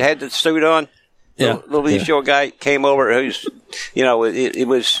guy that had the suit on? Yeah. Little short guy came over. Who's, it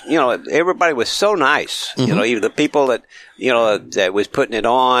was, everybody was so nice. Even the people that, that was putting it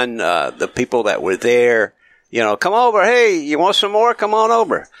on, the people that were there. Come over. Hey, you want some more? Come on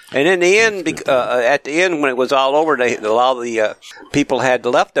over. And in the end, at the end, when it was all over, a lot of the people had the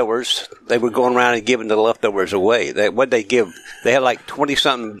leftovers. They were going around and giving the leftovers away. What'd they give? They had like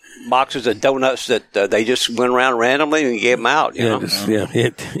 20-something boxes of donuts that they just went around randomly and gave them out.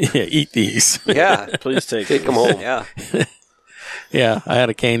 Eat these. Yeah. Please take them home. Yeah. Yeah, I had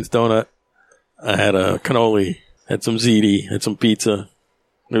a Cane's donut. I had a cannoli. Had some ziti. Had some pizza.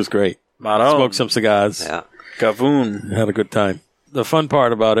 It was great. Smoked some cigars. Yeah. Gavoon. Had a good time. The fun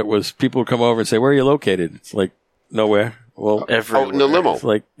part about it was people would come over and say, "Where are you located?" It's like, nowhere. Well, Everywhere. Out in the limo. it's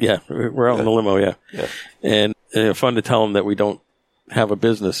like, yeah, we're out in the limo, yeah. And fun to tell them that we don't have a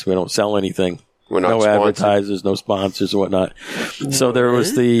business. We don't sell anything. We're not no sponsored. advertisers, no sponsors, and whatnot. So there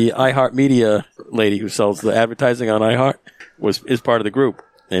was the iHeartMedia lady who sells the advertising on iHeart is part of the group.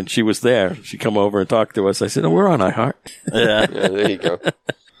 And she was there. She come over and talked to us. I said, "Oh, we're on iHeart." Yeah. Yeah, there you go.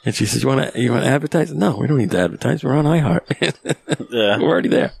 And she says, "You want to advertise?" No, we don't need to advertise. We're on iHeart. Yeah. We're already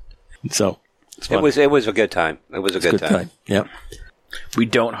there. So it's fun. It was a good time. It was a good time. Yep. We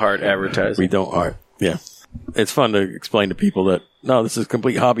don't heart advertising. We don't art. Yeah. It's fun to explain to people that, no, this is a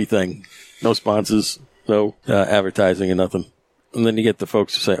complete hobby thing. No sponsors, no advertising and nothing. And then you get the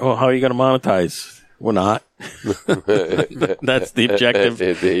folks who say, "Oh, how are you going to monetize?" We're not. That's the objective.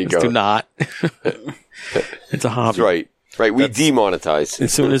 There you is go. to not. It's a hobby. That's right. Right. We demonetize.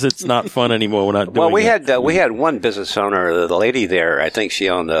 As soon as it's not fun anymore, we're not doing Well, it. we had one business owner, the lady there. I think she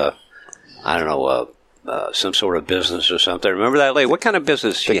owned some sort of business or something. Remember that lady? What kind of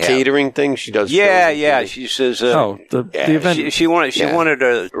business she The had? catering thing she does. Yeah. She says. the event. She wanted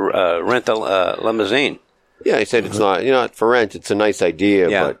to rent a limousine. Yeah, I said it's not for rent. It's a nice idea,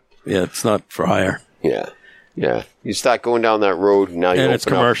 Yeah. but Yeah, it's not for hire. yeah. You start going down that road, and now you And it's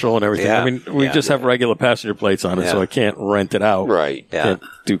open up. commercial and everything. Yeah. I mean, we just have regular passenger plates on it, so Yeah. I can't rent it out. Right. Yeah. Can't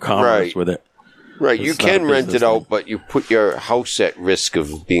do commerce Right. with it. Right. It's You not can a rent business it out, thing. but you put your house at risk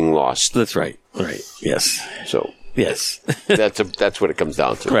of being lost. That's right. Right. Yes. So Yes. that's what it comes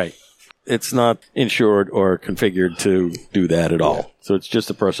down to. Right. It's not insured or configured to do that at all. So it's just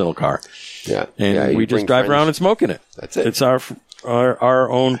a personal car. Yeah. And Yeah, you we just bring drive friends. around and smoke in it. That's it. It's our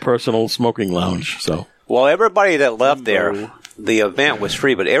own personal smoking lounge. So Well, everybody that left there, the event was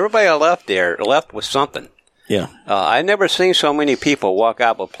free, but everybody that left there left with something. yeah. I never seen so many people walk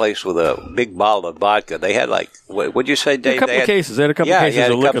out of a place with a big bottle of vodka. They had what'd you say, Dave? A couple of cases. They had a couple of Yeah, cases yeah,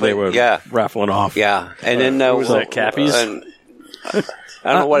 of a liquor couple they of- were yeah. raffling off. Yeah, and then was that Cappy's? and-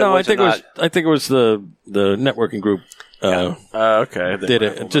 I don't know what no, it was. I think it was the networking group Okay. They did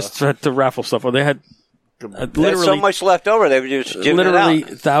raffled it just to raffle stuff. Well, they had There's literally so much left over. They were just giving literally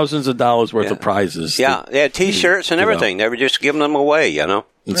it out. thousands of dollars worth of prizes. Yeah, they had T-shirts and everything. They were just giving them away.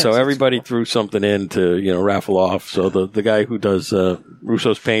 And so everybody threw something in to, raffle off. So the guy who does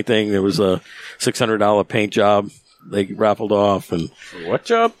Russo's painting, there was a $600 paint job they raffled off, and What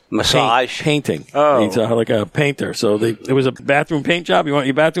job? Massage. painting. Oh. He's like a painter. So it was a bathroom paint job. You want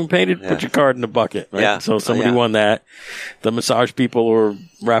your bathroom painted? Put your card in the bucket. Right? Yeah. So somebody Yeah. won that. The massage people were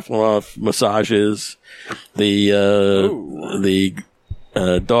raffling off massages. The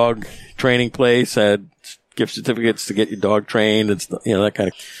dog training place had gift certificates to get your dog trained and that kind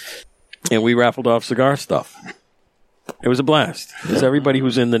of. And we raffled off cigar stuff. It was a blast. It was everybody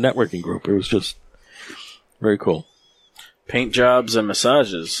who's in the networking group. It was just very cool. Paint jobs and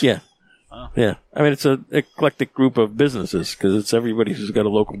massages. Yeah. Yeah. I mean, it's an eclectic group of businesses because it's everybody who's got a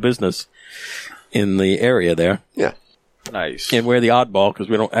local business in the area there. Yeah. Nice. And we're the oddball because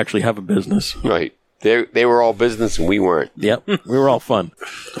we don't actually have a business. Right. They were all business and we weren't. Yep. We were all fun.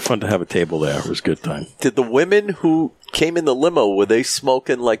 Fun to have a table there. It was a good time. Did the women who came in the limo, were they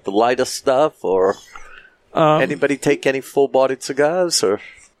smoking like the lighter stuff, or anybody take any full-bodied cigars? Or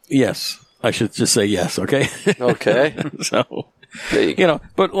Yes. I should just say yes, okay? okay, So, There you go.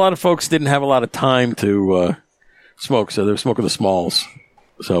 but a lot of folks didn't have a lot of time to smoke, so they were smoking the smalls.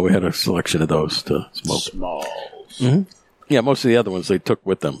 So we had a selection of those to smoke. Smalls. Yeah, most of the other ones they took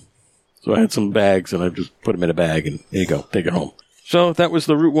with them. So I had some bags, and I just put them in a bag, and here you go, take it home. So that was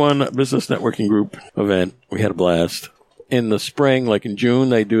the Route 1 Business Networking Group event. We had a blast. In the spring, like in June,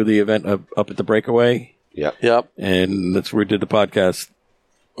 they do the event up at the Breakaway, Yeah. yep. and that's where we did the podcast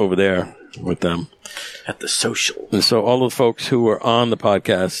over there with them. At the social. And so all the folks who were on the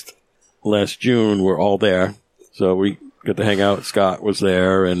podcast last June were all there. So we got to hang out. Scott was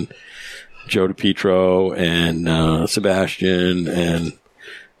there, and Joe DiPietro, and Sebastian, and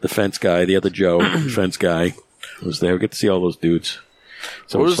the fence guy, the other Joe, fence guy, was there. We get to see all those dudes.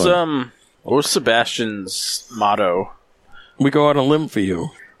 So What it was was fun. what was Sebastian's motto? We go out on a limb for you.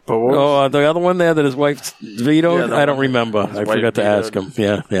 But what was- Oh, the other one there that his wife vetoed? Yeah, that I don't one. remember. His I wife forgot to ask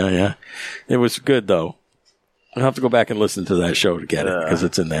vetoed. him. Yeah. It was good, though. I'll have to go back and listen to that show to get it, because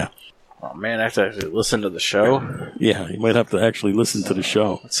it's in there. Oh man, I have to actually listen to the show. Yeah, you might have to actually listen to the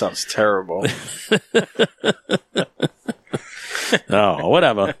show. That sounds terrible. Oh,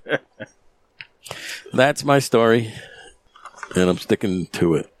 whatever. That's my story, and I'm sticking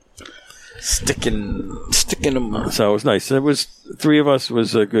to it. Sticking them. So it was nice. It was 3 of us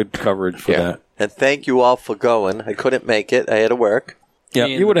was a good coverage for Yeah. that. And thank you all for going. I couldn't make it. I had to work. Yeah,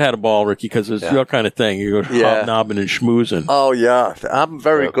 And- you would have had a ball, Ricky, because it's your kind of thing. You go Yeah. hobnobbing and schmoozing. Oh, yeah. I'm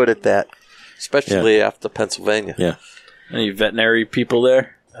very good at that, especially after Pennsylvania. Yeah. Any veterinary people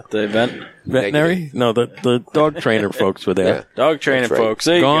there at the event? Veterinary? No, the dog trainer folks were there. Dog training That's right. folks.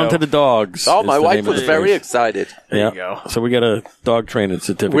 There you Gone go. to the dogs. Oh, is my the wife name of was the very place. excited. Yeah. you go. So we got a dog training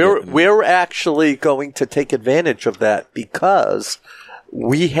certificate. We're actually going to take advantage of that because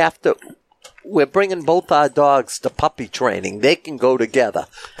we're bringing both our dogs to puppy training. They can go together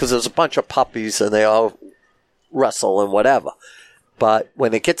because there's a bunch of puppies and they all wrestle and whatever. But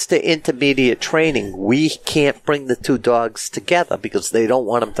when it gets to intermediate training, we can't bring the 2 dogs together because they don't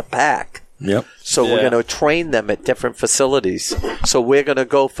want them to pack. Yep. So we're Yeah. going to train them at different facilities. So we're going to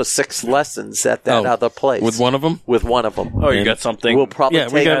go for 6 lessons at that other place. With one of them? With one of them. Oh, you And got something? We'll probably Yeah,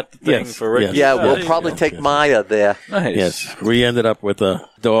 we take got- the thing yes, for Ricky. yes. Yeah, Oh, we'll there you probably go. take Maya there. Nice. Yes. We ended up with a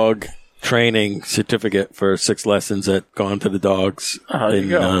dog training certificate for 6 lessons at Gone to the Dogs. Oh, there you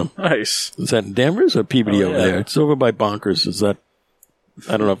go. Nice. Is that in Danvers or Peabody over yeah. there? It's over by Bonkers. Is that?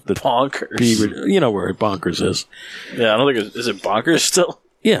 I don't know if the Bonkers. Peabody, you know where Bonkers is. Yeah, I don't think is it Bonkers still?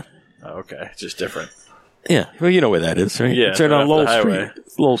 Yeah. Oh, okay, it's just different. Yeah. Well, you know where that is, right? Yeah, It's right right on off Lowell the highway. Street.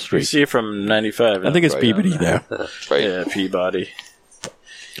 Lowell You Street. see it from 95. I think it's Right. Peabody there. Right. Yeah, Peabody.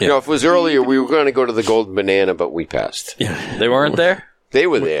 You know, if it was earlier, we were going to go to the Golden Banana, but we passed. Yeah. They weren't there? They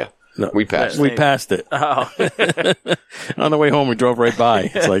were there. No. We passed. We passed it. Oh. On the way home, we drove right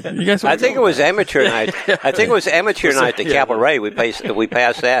by. It's like, you guys I think it was amateur night. I think it was amateur night at Cabaret. We passed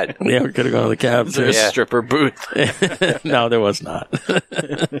that. Yeah, we could have gone to the cab. Is there a too. stripper booth? No, there was not.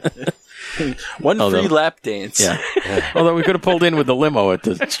 One Although- free lap dance. Yeah. Although we could have pulled in with the limo at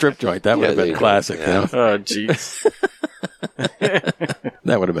the strip joint. That would have there been you go. classic. You know? Oh, jeez.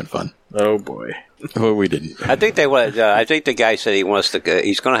 That would have been fun. Oh, boy. Well, we didn't. I think they was. I think the guy said he wants to.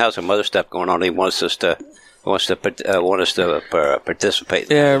 He's going to have some other stuff going on. He wants us to participate.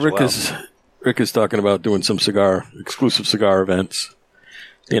 in Yeah, that as Rick is talking about doing some exclusive cigar events.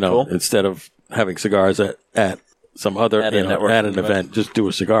 You know, Cool. instead of having cigars at some other At a networking at an event. event, just do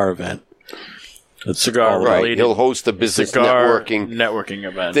a cigar event. Cigar Right. related. He'll host the business cigar networking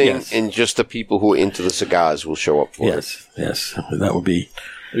event. thing, Yes. and just the people who are into the cigars will show up for it. Yes, that would be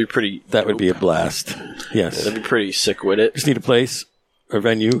That'd be a blast. Yes, That'd be pretty sick with it. just need a place, a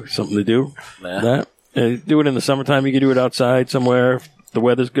venue, something to do. Yeah. That do it in the summertime. You can do it outside somewhere. If the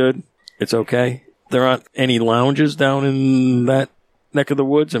weather's good, it's okay. There aren't any lounges down in that neck of the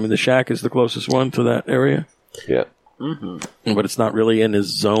woods. I mean, the Shack is the closest one to that area, Yeah. but it's not really in his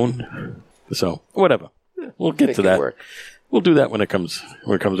zone. So whatever, we'll get Make to it that. work. We'll do that when it comes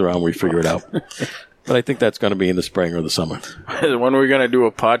around. We figure it out. But I think that's going to be in the spring or the summer. When we're going to do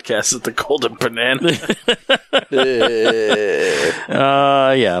a podcast at the Golden Banana.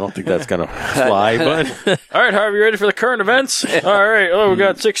 Yeah, I don't think that's going to fly. But All right, Harvey, you ready for the current events? All right. Oh, we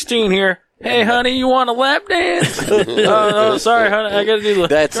got 16 here. Hey, honey, you want a lap dance? Oh, no, sorry, honey. I got to do the.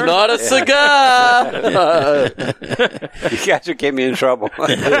 That's not a cigar. well. You guys are getting me in trouble. Oh,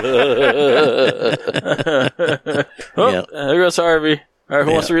 Yeah. there goes Harvey. All right,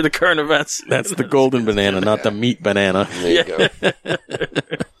 who wants to read the current events? that's the golden banana, not the meat banana. There you go.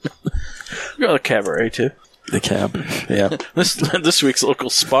 We got a cabaret, too. The cab. Yeah. This week's local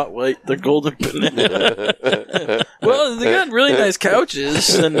spotlight, the Golden Banana. Well, they got really nice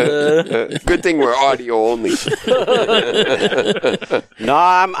couches, and Good thing we're audio only. No,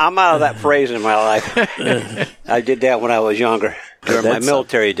 I'm out of that phrase in my life. I did that when I was younger, during my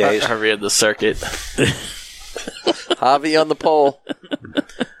military days. Harvey had the circuit. Javi on the pole.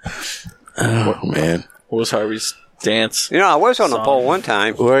 Oh man. What was Harvey's dance? You know, I was on the pole one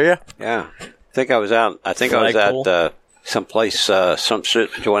time. Were you? Yeah, I think I was out. I think I was Flagpole? at someplace, some shit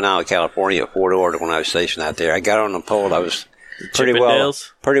going out of California, Fort Ord, when I was stationed out there. I got on the pole. I was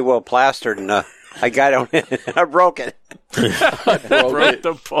pretty well plastered, and I got on it and I broke it. Broke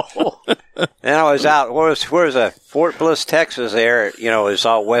the pole. And I was out. Where's a Fort Bliss, Texas? There, it's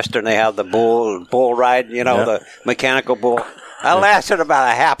all Western. They have the bull ride. The mechanical bull. I lasted about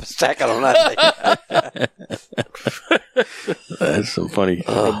a half a second on that thing. That's some funny.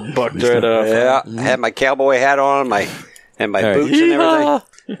 Bucked right off. Yeah, I had my cowboy hat on, my boots and everything.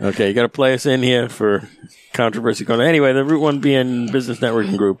 Okay, you got to play us in here for Controversy Corner. Anyway, the Route 1 BN Business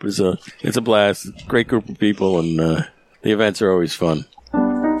Networking Group it's a blast. It's a great group of people, and the events are always fun.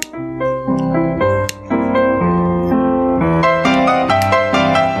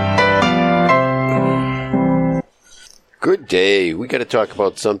 Good day. We got to talk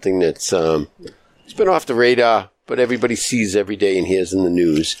about something that's it's been off the radar, but everybody sees every day and hears in the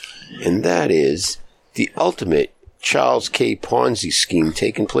news, and that is the ultimate Charles K. Ponzi scheme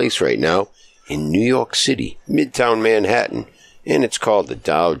taking place right now in New York City, Midtown Manhattan, and it's called the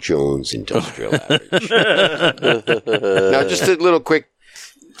Dow Jones Industrial Average. Now, just a little quick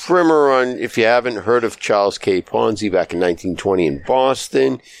primer on if you haven't heard of Charles K. Ponzi back in 1920 in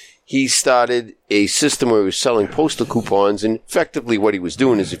Boston. He started a system where he was selling postal coupons, and effectively what he was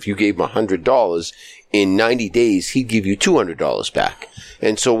doing is if you gave him $100, in 90 days, he'd give you $200 back.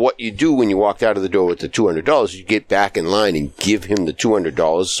 And so what you do when you walked out of the door with the $200, you get back in line and give him the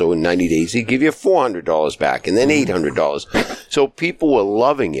 $200. So in 90 days, he'd give you $400 back and then $800. So people were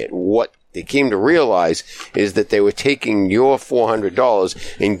loving it. What they came to realize is that they were taking your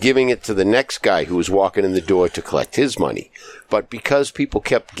 $400 and giving it to the next guy who was walking in the door to collect his money. But because people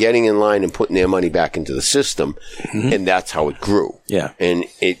kept getting in line and putting their money back into the system, and that's how it grew. Yeah. And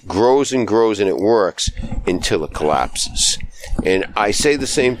it grows and grows and it works until it collapses. And I say the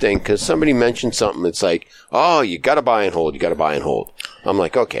same thing because somebody mentioned something. It's like, oh, you got to buy and hold. You got to buy and hold. I'm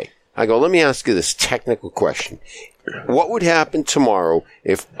like, okay. I go, let me ask you this technical question. What would happen tomorrow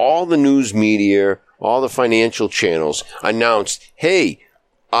if all the news media, all the financial channels announced, hey,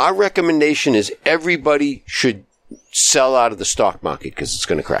 our recommendation is everybody should sell out of the stock market because it's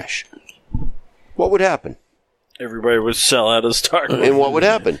going to crash? What would happen? Everybody would sell out of the stock market. And what would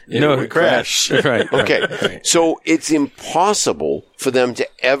happen? It would crash. Right. Okay. Right. So it's impossible for them to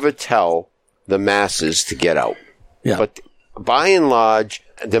ever tell the masses to get out. Yeah. But by and large,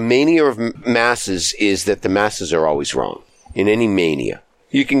 the mania of masses is that the masses are always wrong in any mania.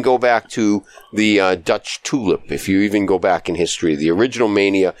 You can go back to the Dutch tulip. If you even go back in history, the original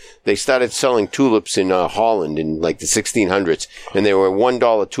mania, they started selling tulips in Holland in like the 1600s, and they were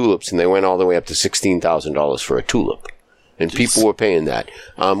 $1 tulips, and they went all the way up to $16,000 for a tulip. And people were paying that.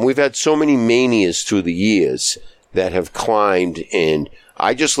 We've had so many manias through the years that have climbed, and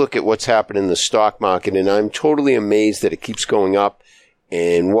I just look at what's happened in the stock market, and I'm totally amazed that it keeps going up.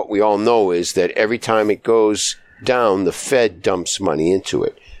 And what we all know is that every time it goes down, the Fed dumps money into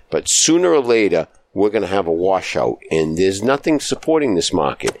it. But sooner or later, we're going to have a washout, and there's nothing supporting this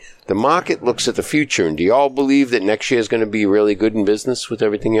market. The market looks at the future, and do you all believe that next year is going to be really good in business with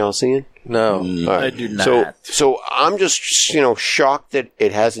everything y'all seeing? No. All right. I do not. So I'm just, shocked that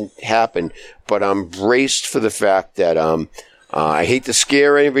it hasn't happened, but I'm braced for the fact that, I hate to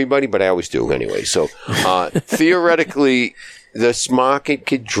scare everybody, but I always do anyway. So, theoretically, this market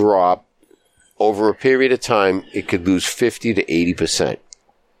could drop over a period of time. It could lose 50 to 80%.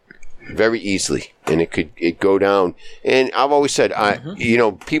 Very easily. And it could go down. And I've always said,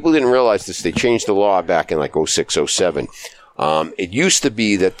 people didn't realize this. They changed the law back in like 06, 07. It used to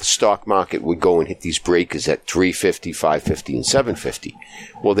be that the stock market would go and hit these breakers at 350, 550, and 750.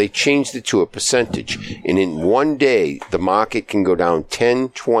 Well, they changed it to a percentage. And in one day, the market can go down 10,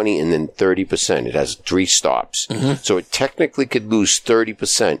 20, and then 30%. It has 3 stops. So it technically could lose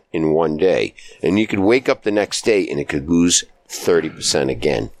 30% in one day. And you could wake up the next day and it could lose 30%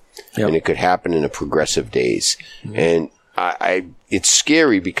 again. Yep. And it could happen in a progressive days. And it's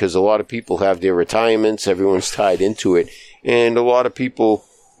scary because a lot of people have their retirements. Everyone's tied into it. And a lot of people,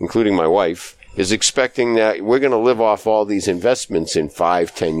 including my wife, is expecting that we're going to live off all these investments in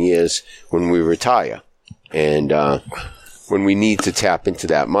 5-10 years when we retire. And when we need to tap into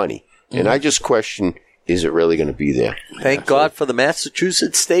that money. And I just question, is it really going to be there? Thank God for the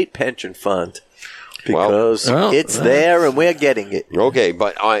Massachusetts State Pension Fund. Because it's there and we're getting it. Okay,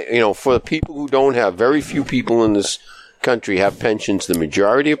 but for the people who don't have, very few people in this country have pensions. The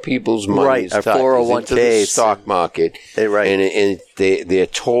majority of people's money is tied into the stock market. And they're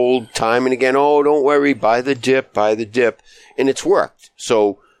told time and again, oh, don't worry, buy the dip. And it's worked.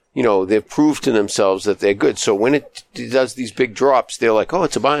 So, they've proved to themselves that they're good. So when it does these big drops, they're like, oh,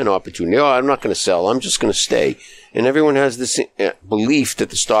 it's a buying opportunity. Oh, I'm not going to sell. I'm just going to stay. And everyone has this belief that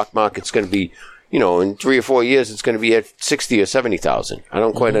the stock market's going to be in 3 or 4 years, it's going to be at 60 or 70,000. I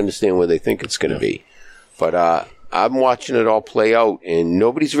don't quite understand where they think it's going to be. But I'm watching it all play out, and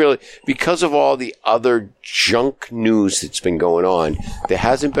nobody's really, because of all the other junk news that's been going on, there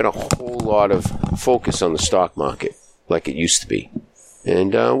hasn't been a whole lot of focus on the stock market like it used to be.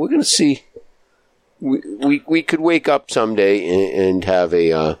 And we're going to see. We could wake up someday and have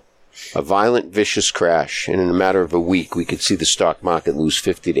a violent, vicious crash, and in a matter of a week, we could see the stock market lose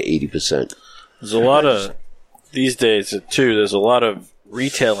 50 to 80%. There's a lot of, these days, too, there's a lot of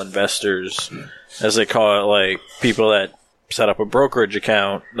retail investors, as they call it, like people that set up a brokerage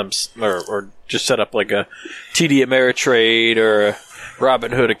account or just set up like a TD Ameritrade or a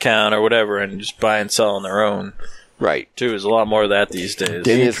Robinhood account or whatever and just buy and sell on their own. Right. Too, there's a lot more of that these days.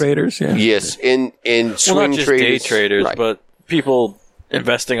 Day traders, yeah. Yes, in swing well, not just traders. day traders, right. but people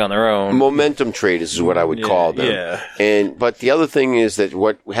investing on their own. Momentum traders is what I would call them. Yeah. But the other thing is that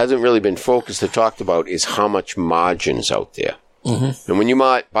what hasn't really been focused or talked about is how much margin is out there. Mm-hmm. And when you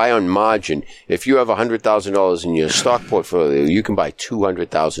buy on margin, if you have $100,000 in your stock portfolio, you can buy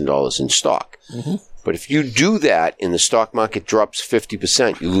 $200,000 in stock. Mm-hmm. But if you do that and the stock market drops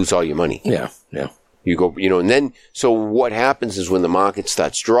 50%, you lose all your money. Yeah. You go, and then, so what happens is when the market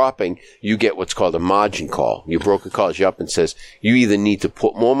starts dropping, you get what's called a margin call. Your broker calls you up and says, you either need to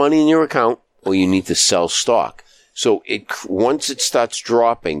put more money in your account or you need to sell stock. So once it starts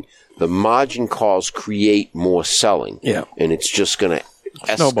dropping, the margin calls create more selling. Yeah. And it's just going to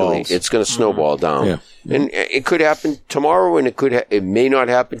escalate. Snowballs. It's going to snowball down. Yeah. And it could happen tomorrow, and it may not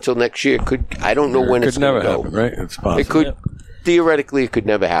happen till next year. I don't know when it's going to go. Could never happen, right? It's possible. It could. Theoretically, it could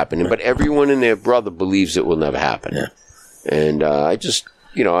never happen, but everyone and their brother believes it will never happen. Yeah. And I just,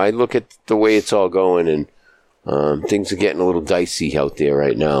 I look at the way it's all going, and things are getting a little dicey out there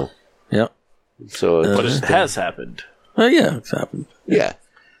right now. Yeah. So, But it has happened. Oh, yeah, it's happened. yeah.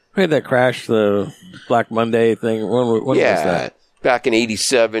 We had that crash, the Black Monday thing. When was that? Back in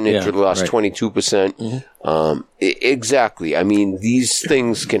 '87, it lost 22%. Mm-hmm. Exactly. I mean, these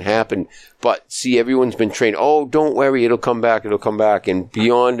things can happen, but see, everyone's been trained. Oh, don't worry, it'll come back. And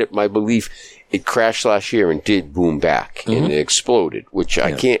beyond my belief, it crashed last year and did boom back, and it exploded. Which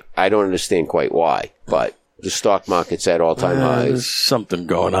I don't understand quite why. But the stock market's at all-time highs. There's something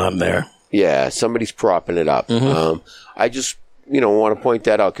going on there. Yeah, somebody's propping it up. I just, want to point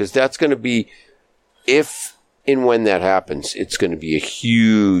that out because that's going to be, if and when that happens, it's going to be a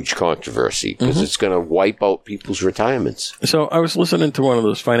huge controversy because it's going to wipe out people's retirements. So I was listening to one of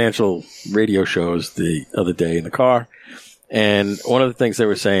those financial radio shows the other day in the car, and one of the things they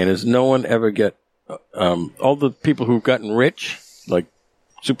were saying is no one ever all the people who've gotten rich, like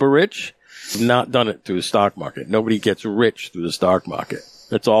super rich, not done it through the stock market. Nobody gets rich through the stock market.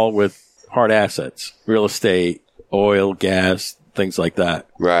 It's all with hard assets, real estate, oil, gas, things like that.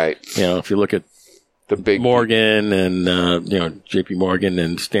 Right. If you look at the big Morgan and, JP Morgan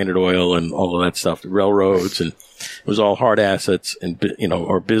and Standard Oil and all of that stuff, the railroads, and it was all hard assets and,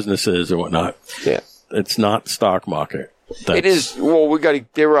 or businesses or whatnot. Yeah. It's not stock market. It is. Well,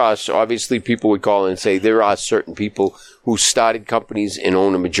 there are obviously people would call in and say there are certain people who started companies and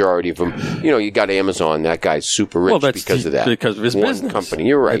own a majority of them. You got Amazon. That guy's super rich because of that. Because of his One business. company.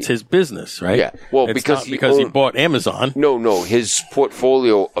 You're right. It's his business, right? Yeah. Well, it's because he bought Amazon. No. His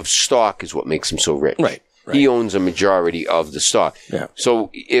portfolio of stock is what makes him so rich. Right. He owns a majority of the stock. Yeah.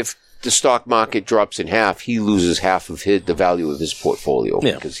 So if the stock market drops in half, he loses half of the value of his portfolio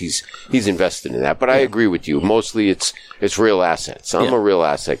because he's invested in that. But I agree with you. Mostly it's real assets. I'm a real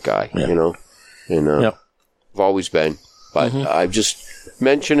asset guy, and I've always been. But I've just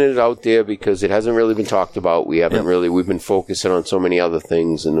mentioned it out there because it hasn't really been talked about. We haven't really. We've been focusing on so many other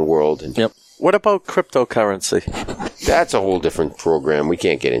things in the world. And What about cryptocurrency? That's a whole different program we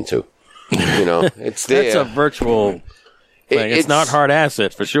can't get into. It's there. That's a virtual thing. It's not hard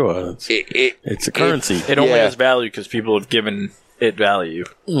asset for sure. It's a currency. It only has value because people have given it value.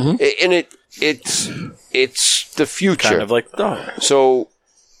 And it's the future. Kind of like the dollar. So,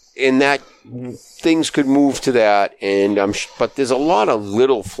 in that, things could move to that, and but there's a lot of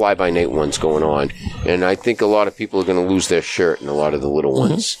little fly-by-night ones going on, and I think a lot of people are going to lose their shirt in a lot of the little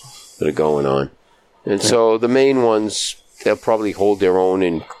ones that are going on. And so the main ones, they'll probably hold their own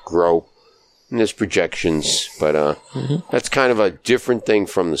and grow. And there's projections, but that's kind of a different thing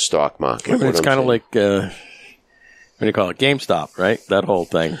from the stock market. It's kind of like, what do you call it? GameStop, right? That whole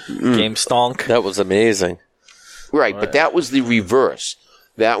thing. GameStonk. That was amazing. Right, but that was the reverse.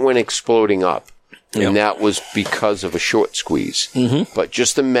 That went exploding up, and that was because of a short squeeze. But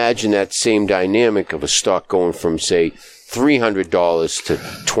just imagine that same dynamic of a stock going from, say, $300 to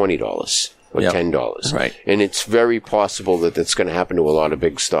 $20 or $10. Right. And it's very possible that that's going to happen to a lot of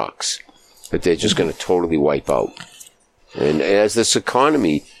big stocks. that they're just going to totally wipe out. And as this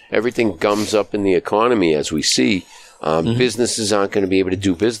economy, everything gums up in the economy, as we see, businesses aren't going to be able to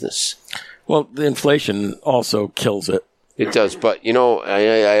do business. Well, the inflation also kills it. It does. But, you know,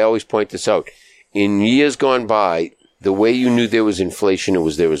 I always point this out. In years gone by, the way you knew there was inflation,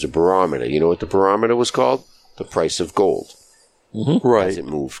 there was a barometer. You know what the barometer was called? The price of gold. Right. As it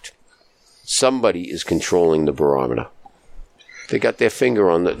moved. Somebody is controlling the barometer. They got their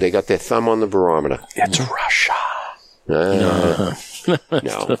they got their thumb on the barometer. It's Russia. No.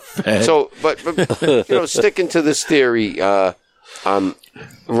 So, but you know, sticking to this theory,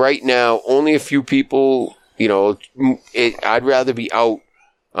 right now, only a few people, you know, I'd rather be out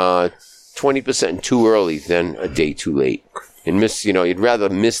 20% too early than a day too late. And you'd rather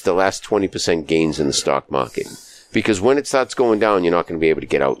miss the last 20% gains in the stock market. Because when it starts going down, you're not going to be able to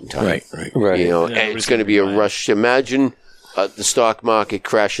get out in time. Right. You know, and it's going to be a rush. Imagine the stock market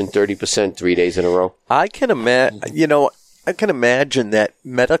crashing 30% 3 days in a row. I can imagine that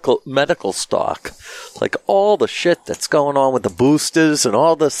medical stock, like all the shit that's going on with the boosters and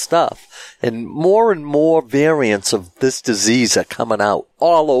all this stuff, and more variants of this disease are coming out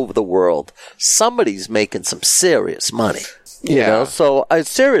all over the world. Somebody's making some serious money. You know, so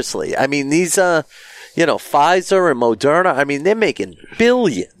seriously, I mean, these, Pfizer and Moderna, I mean, they're making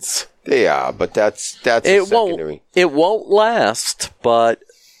billions. They are, but that's secondary. It won't last, but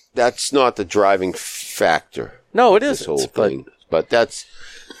that's not the driving factor. No, it This isn't. whole thing. But that's,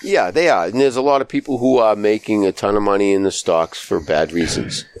 yeah, they are. And there's a lot of people who are making a ton of money in the stocks for bad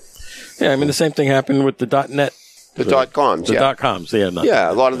reasons. Yeah, I mean, the same thing happened with the .net. The .coms, The yeah. .coms, yeah.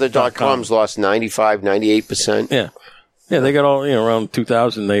 A lot of the .coms lost 95, 98%. Yeah. Yeah, they got all, around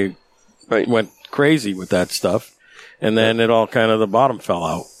 2000, they went crazy with that stuff. And then it all the bottom fell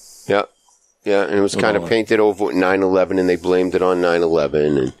out. Yeah. Yeah, and it was kind of painted over with 9/11, and they blamed it on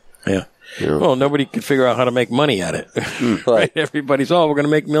 9/11. And, yeah. Well, nobody could figure out how to make money at it. Right? Everybody's, we're going to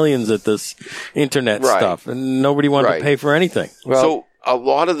make millions at this internet stuff. And nobody wanted to pay for anything. So a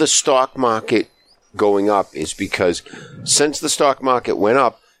lot of the stock market going up is because since the stock market went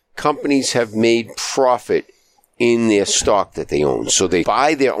up, companies have made profit in their stock that they own. So they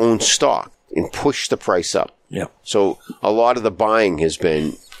buy their own stock and push the price up. Yeah. So a lot of the buying has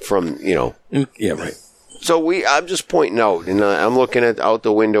been from, Yeah, right. So I'm just pointing out, and I'm looking out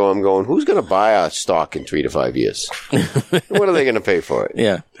the window, I'm going, who's going to buy our stock in 3 to 5 years? What are they going to pay for it?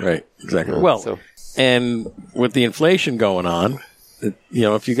 Yeah, right. Exactly. And with the inflation going on,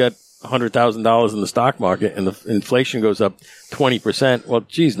 if you got $100,000 in the stock market and the inflation goes up 20%, well,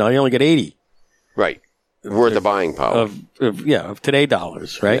 geez, now you only get 80. Right. Worth the buying power. Of today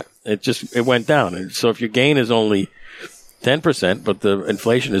dollars, right? Yeah. It went down. And so if your gain is only 10%, but the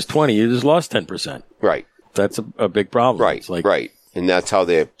inflation is 20, you just lost 10%. Right. That's a big problem. Right. Right. And that's how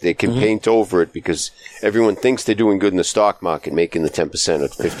they can paint over it, because everyone thinks they're doing good in the stock market, making the 10% or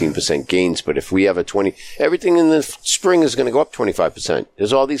 15% gains. But if we have everything in the spring is going to go up 25%.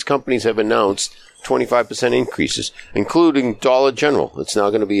 There's all these companies have announced 25% increases, including Dollar General. It's now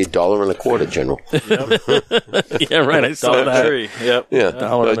going to be $1.25 General. Yeah, right. I saw that. Tree. Yep. Yeah,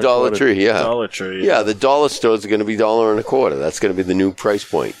 Dollar Tree. Yeah, Dollar Tree. Yeah, the dollar stores are going to be $1.25. That's going to be the new price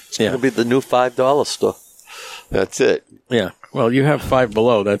point. It'll be the new $5 store. That's it. Yeah. Well, you have Five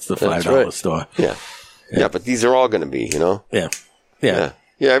Below. That's the $5 store. Yeah. Yeah, but these are all going to be, Yeah. Yeah.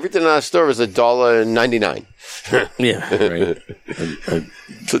 Yeah, everything in our store is $1.99. Yeah, right.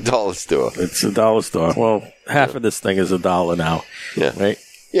 It's a dollar store. It's a dollar store. Well, half of this thing is $1 now. Yeah. Right?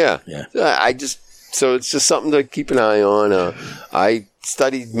 Yeah. Yeah. So it's just something to keep an eye on. I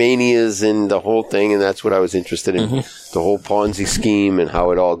studied manias and the whole thing, and that's what I was interested in. The whole Ponzi scheme and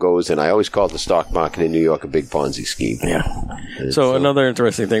how it all goes. And I always called the stock market in New York a big Ponzi scheme. Yeah. So another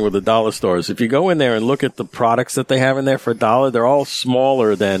interesting thing with the dollar stores, if you go in there and look at the products that they have in there for $1, they're all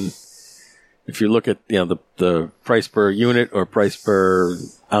smaller than if you look at the price per unit or price per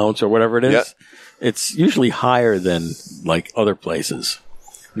ounce or whatever it is. Yep. It's usually higher than like other places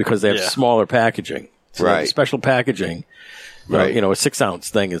because they have smaller packaging. So they have special packaging. Right. A 6-ounce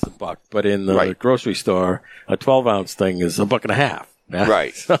thing is $1, but in the grocery store, a 12-ounce thing is $1.50.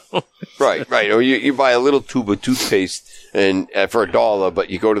 Right. Right. Or you buy a little tube of toothpaste and for $1, but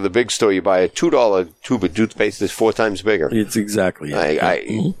you go to the big store, you buy a $2 tube of toothpaste that's 4 times bigger. It's exactly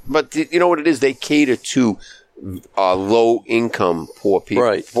it. But you know what it is? They cater to low income poor people.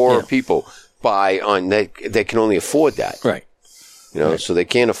 Right. Poor people they can only afford that. Right. So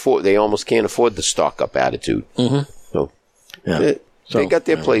they almost can't afford the stock up attitude. So they got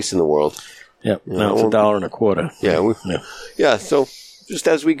their place in the world. Yeah. Now it's $1.25. Yeah. So just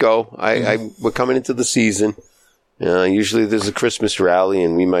as we go, we're coming into the season, Usually there's a Christmas rally,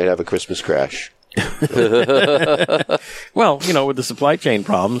 and we might have a Christmas crash. Well, with the supply chain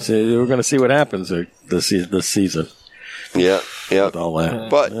problems, we're going to see what happens this season. Yeah. With all that.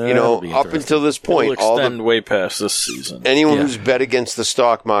 But, That'll be up interesting. until this It'll point, extend way past this season. anyone who's bet against the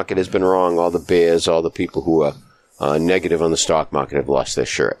stock market has been wrong. All the bears, all the people who are negative on the stock market have lost their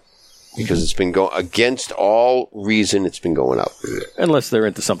shirt. Because it's been going against all reason, it's been going up. Unless they're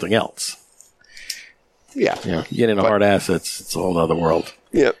into something else. Yeah. You get into hard assets, it's a whole other world.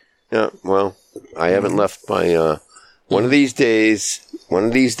 Yep. Yeah. Well, I haven't left my. One of these days, we're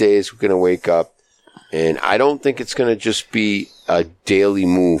going to wake up, and I don't think it's going to just be a daily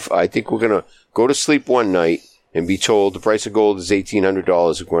move. I think we're going to go to sleep one night and be told the price of gold is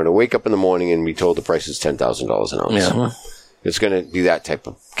 $1,800. We're going to wake up in the morning and be told the price is $10,000 an ounce. Yeah. It's going to be that type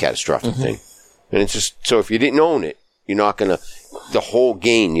of catastrophic thing. And it's just, so if you didn't own it, you're not going to, the whole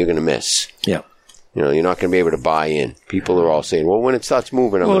gain you're going to miss. Yeah. You're not going to be able to buy in. People are all saying, well, when it starts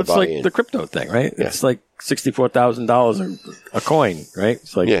moving, I'm going to buy it's like in. the crypto thing, right? Yeah. It's like $64,000 a coin, right?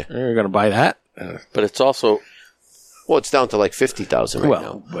 It's like, you're going to buy that? But it's also Well, it's down to like 50,000 right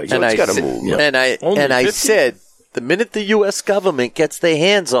now. But So and it's I got to said- move. And I Only and I 50? said the minute the U.S. government gets their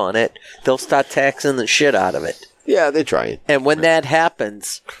hands on it, they'll start taxing the shit out of it. Yeah, they're trying. And when that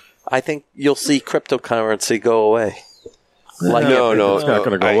happens, I think you'll see cryptocurrency go away. Like No, it's not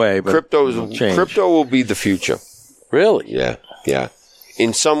going to go away, but it'll change. Crypto will be the future. Really? Yeah.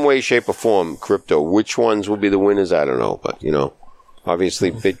 In some way, shape, or form, crypto. Which ones will be the winners, I don't know. But,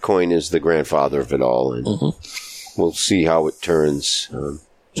 obviously Bitcoin is the grandfather of it all, and we'll see how it turns.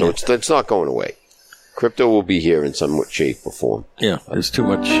 It's not going away. Crypto will be here in some shape or form. Yeah, there's too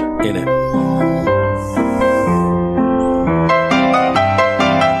much in it.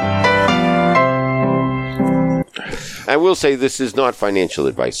 I will say this is not financial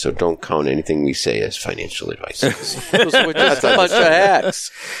advice, so don't count anything we say as financial advice. We're just a bunch of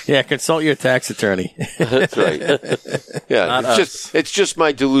hacks. Yeah, consult your tax attorney. That's right. Yeah, it's just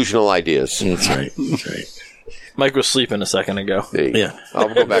my delusional ideas. That's right. That's right. Mike was sleeping a second ago. There you go. Yeah.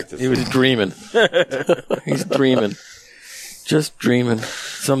 I'll go back to He was dreaming. He's dreaming. Just dreaming.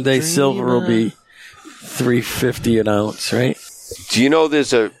 Someday silver will be $3.50 an ounce, right? Do you know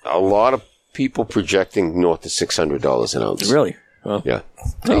there's a lot of people projecting north of $600 an ounce? Really? Well, Yeah.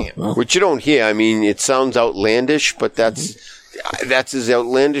 well. Which you don't hear. I mean, it sounds outlandish, but that's as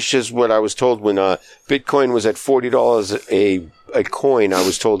outlandish as what I was told when Bitcoin was at $40 a coin. I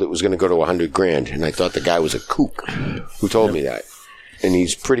was told it was going to go to $100,000, and I thought the guy was a kook who told me that. And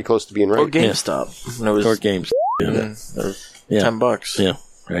he's pretty close to being right. Or GameStop. When it was Or games. Yeah. $10. Yeah.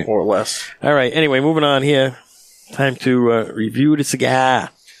 Right. Or less. All right. Anyway, moving on here. Time to review the cigar.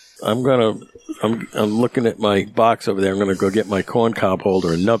 I'm looking at my box over there. I'm gonna go get my corn cob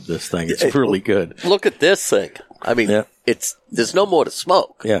holder and nub this thing. It's really good. Look at this thing. I mean, Yeah. there's no more to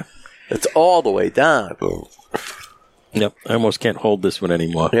smoke. Yeah. It's all the way down. Yep. I almost can't hold this one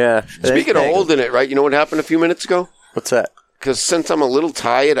anymore. Yeah. Speaking of holding it, right, you know what happened a few minutes ago? What's that? Because since I'm a little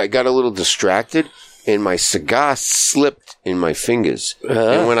tired, I got a little distracted, and my cigar slipped in my fingers.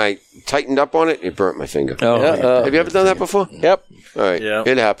 And when I tightened up on it, it burnt my finger. Oh, yeah. Have you ever done that before? Yep. All right. Yeah.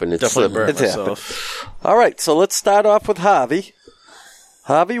 It happened. It Definitely slipped. burnt It's happened. myself. All right, so let's start off with Harvey.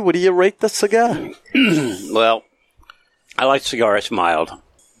 Harvey, what do you rate the cigar? Well, I like cigar. It's mild.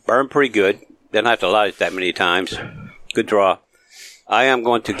 Burn pretty good. Didn't have to light it that many times. Good draw. I am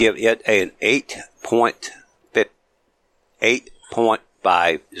going to give it an 8.50.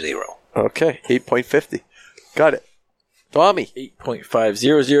 Okay, 8.50. Got it. Tommy.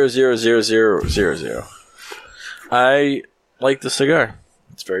 8.50000000. I like the cigar.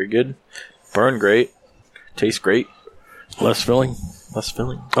 It's very good. Burn great. Tastes great. Less filling. Less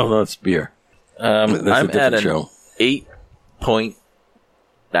filling. Oh no, it's beer. That's a I'm different at an show. 8.9.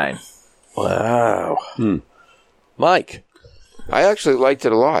 Wow. Mike. I actually liked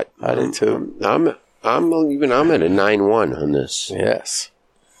it a lot. I did too. I'm at a 9.1 on this. Yes.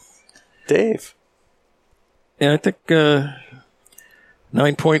 Dave. Yeah, I think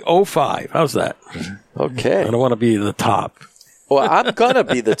 9.05. How's that? Okay. I don't want to be the top. Well, I'm going to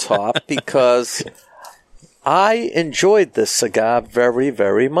be the top because I enjoyed this cigar very,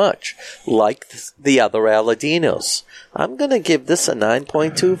 very much, like the other Aladinos. I'm going to give this a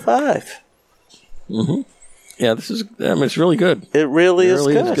 9.25. Yeah, it's really good. It really, It is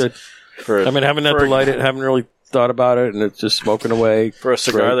really good. is good. I mean, haven't had to light it, haven't really thought about it, and it's just smoking away. For a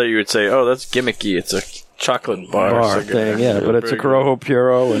cigar that you would say, oh, that's gimmicky. It's a chocolate bar cigar. thing, yeah, but it's a Corojo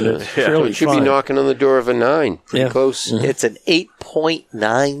Puro, and it's So really it should fun. be knocking on the door of a 9. Pretty Yeah. close. It's an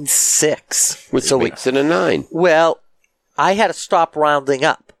 8.96. Which makes it a 9. Well, I had to stop rounding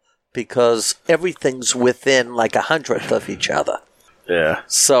up because everything's within like 100th of each other. Yeah.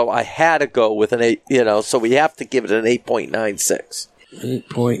 So I had to go with an 8, so we have to give it an 8.96.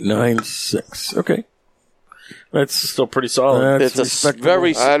 8.96. Okay. That's Still pretty solid. It's a respectable.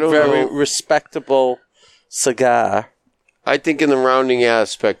 very, I don't very know. respectable cigar. I think in the rounding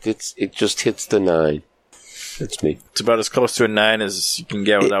aspect, it just hits the 9. That's me. It's about as close to a 9 as you can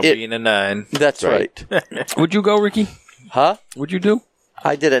get without being a 9. That's right. Would you go, Ricky? Huh? Would you do?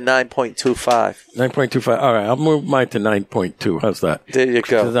 I did a 9.25. 9.25. All right, I'll move mine to 9.2. How's that? There you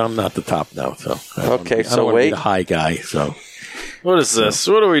Because go. I'm not the top now, so. Okay, I so don't wanna be wait. the high guy, so. What is this?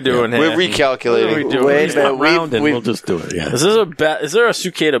 What are we doing We're here? recalculating. What are we doing? Wait a It's not minute, we've- rounding. we've- We'll just do it, yeah. Is there a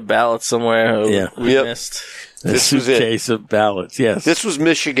Cicada ballot somewhere Yeah. we Yep. missed? This was it. Suitcase of ballots, yes. This was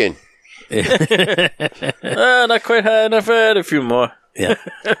Michigan. Not quite high enough. I had a few more. Yeah.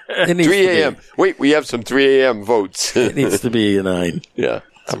 It needs 3 to be- a.m. Wait, we have some 3 a.m. votes. It needs to be a 9. Yeah.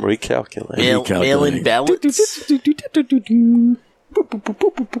 I'm recalculating. Mail-in ballots.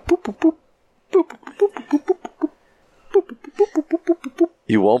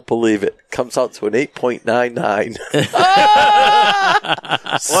 You won't believe it. Comes out to an 8.99.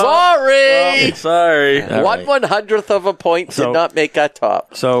 Sorry! Sorry. All One right. 100th of a point So- did not make our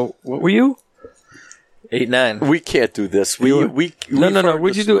top. So, what were you? 8-9. We can't do this. No. We've Would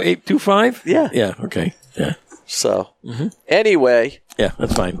heard you this- do 8.25? Yeah. Yeah, okay. Yeah. So, anyway, Yeah,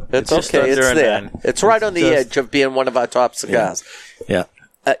 that's fine. it's just okay. under It's a there. 9. It's right on the just- edge of being one of our top cigars. Yeah,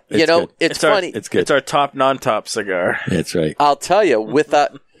 You It's know, good. it's our- funny. it's good. It's our top non-top cigar. That's right. I'll tell you, with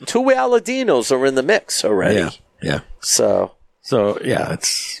 2 Aladinos are in the mix already. Yeah, yeah. So, So, yeah,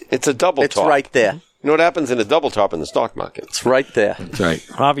 it's It's a double it's top. right there. You know what happens in a double top in the stock market? It's right there. right.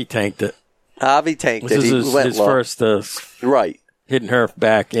 Javi tanked it. Avi tanked This it. is He his, went his low. first Right. hitting her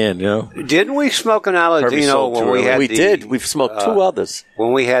back in, Didn't we smoke an Aladino sold when too we early. had We the, did. We've smoked 2 others.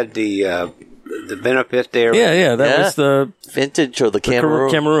 when we had the benefit there? Yeah, that Yeah. was the Vintage or the Cameroon.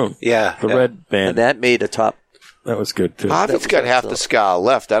 Cameroon. Yeah. The red band. And that made a top. That was good, too. Harvey's got half the scar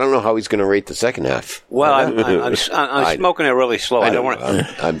left. I don't know how he's going to rate the second half. Well, I'm smoking it really slow. I don't want.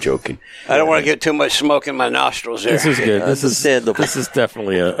 I'm joking. I don't want to get too much smoke in my nostrils there. This is good. This is Understandable. This is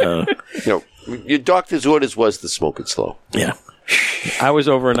definitely a Your doctor's orders was to smoke it slow. yeah. I was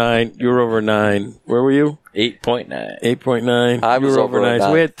over a 9. You were over a 9. Where were you? 8.9. 8.9. I You was were over a 9. So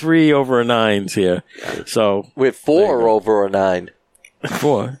 9. we had 3 over a 9s here. So With 4 over a 9.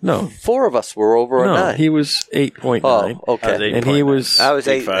 4. No, 4 of us were over a no. 9. He was 8.9. Oh, okay. And he was I was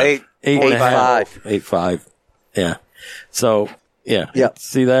 8.5. 8.5. 8.5. Yeah. So yeah. Yep.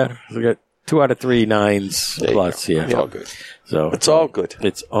 See that? We got 2 out of 3 9s There you plus go. here. It's all good. So It's all good.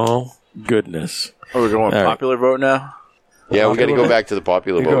 It's all goodness. Are we going All right. popular vote now? Yeah, we got to go back to the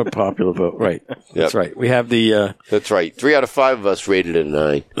popular We go vote. popular vote, right? That's right. We have the. That's right. 3 out of 5 of us rated it a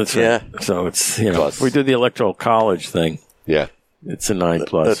 9. That's Yeah. right. So it's Plus. if we do the electoral college thing. Yeah, It's a 9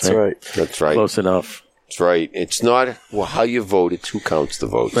 plus. That's right. that's right. Close enough. That's right. It's not how you vote; it's who counts the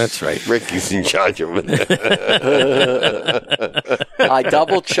votes. That's right. Rick, you're in charge of it. I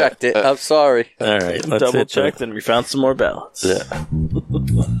double checked it. I'm sorry. All right. Let's Double hit checked, and we found some more ballots. Yeah.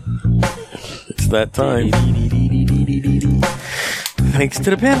 It's that time. Thanks to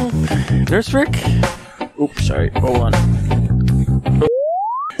the panel. Nurse Rick. Oops, sorry. Hold on.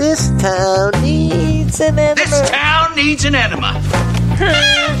 This town needs an enema. This town needs an enema.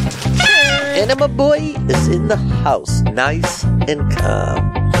 Enema boy is in the house, nice and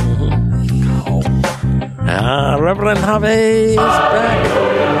calm. Reverend Harvey is back.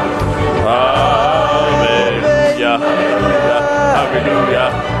 Hallelujah.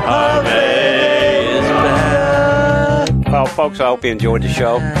 Hallelujah. Hallelujah. Well, folks, I hope you enjoyed the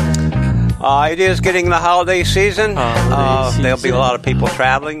show. It is getting the holiday season. There'll be a lot of people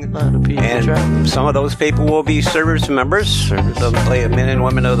traveling. And some of those people will be service members, the men and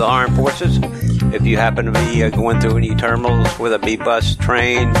women of the armed forces. If you happen to be going through any terminals, whether it be bus,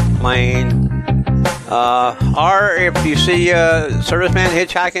 train, plane, or if you see a serviceman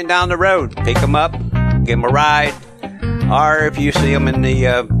hitchhiking down the road, pick them up, give them a ride. Or if you see them in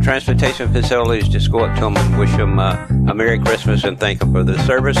the transportation facilities, just go up to them and wish them a Merry Christmas and thank them for the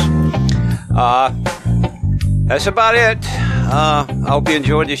service. That's about it. I hope you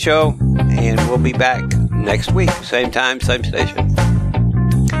enjoyed the show, and we'll be back next week, same time, same station.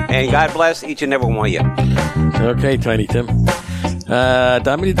 And God bless each and every one of you. Okay, Tiny Tim.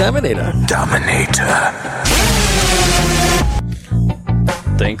 Dominator.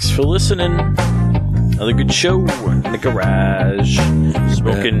 Thanks for listening. Another good show in the garage.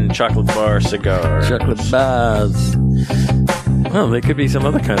 Smoking chocolate bar cigar. Chocolate bars. Well, they could be some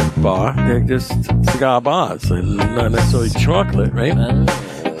other kind of bar. They're just cigar bars and not necessarily chocolate, right?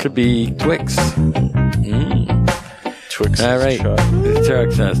 Could be Twix. Twix. All right.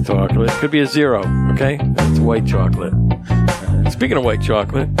 Twix has chocolate. Could be a 0. Okay, it's white chocolate. Speaking of white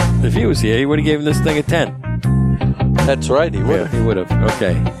chocolate, if he was here, he would have given this thing a 10. That's right, he would. Yeah, he would have.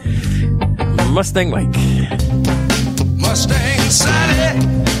 Okay. Mustang Mike. Mustang Sally.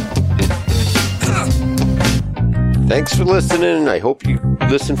 Thanks for listening. I hope you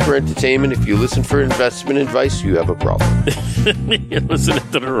listen for entertainment. If you listen for investment advice, you have a problem. You're listening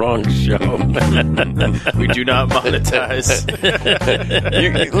to the wrong show. We do not monetize.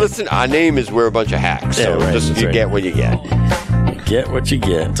 Listen, our name is We're a Bunch of Hacks. So Yeah, right, just that's you right. get what you get. Get what you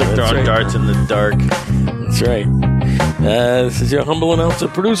get. Took throwing right. darts in the dark. That's right. This is your humble announcer,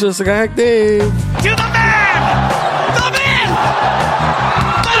 producer, Cigar Hack Dave. To the man! The man!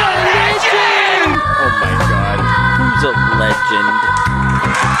 The legend! Oh my god. Who's a legend?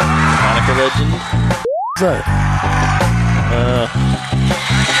 Monica Legend? What's that?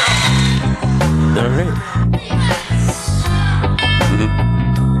 All right.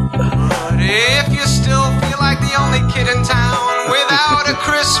 But if you still feel like the only kid in town without a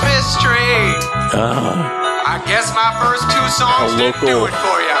Christmas tree, I guess my first 2 songs didn't do it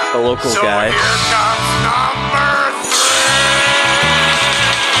for you. a local so guy. Here comes number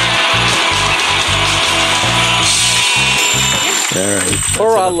 3. All right.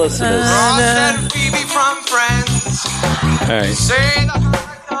 For our listeners. Ross and Phoebe from Friends All right. say the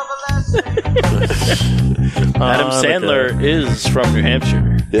heart of a lesson. Adam Sandler is from New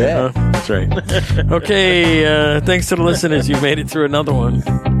Hampshire. Yeah. That's right. Okay, thanks to the listeners. You've made it through another one.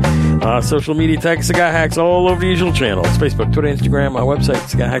 Social media tag Cigar Hacks all over the usual channels. Facebook, Twitter, Instagram, our website,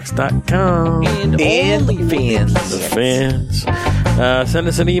 cigarhacks.com. And OnlyFans. The fans. Send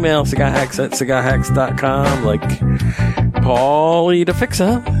us an email, cigarhacks@cigarhacks.com, like Paulie the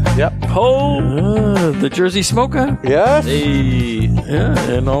Fixer. Yep. The Jersey Smoker. Yes. Yeah,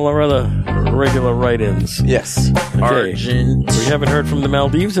 and all our other regular write-ins. Yes. Okay. Argent. We haven't heard from the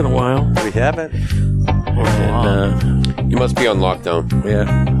Maldives in a while. We haven't. And, You must be on lockdown. yeah,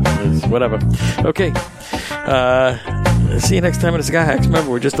 it's whatever. Okay. See you next time at the Cigar Hacks. Remember,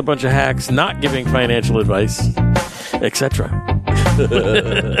 we're just a bunch of hacks not giving financial advice, etc.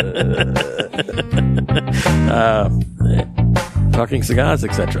 Talking cigars,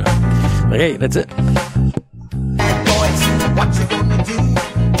 etc. Okay, that's it. What you gonna do?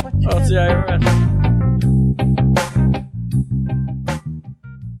 Oh, it's the IRS.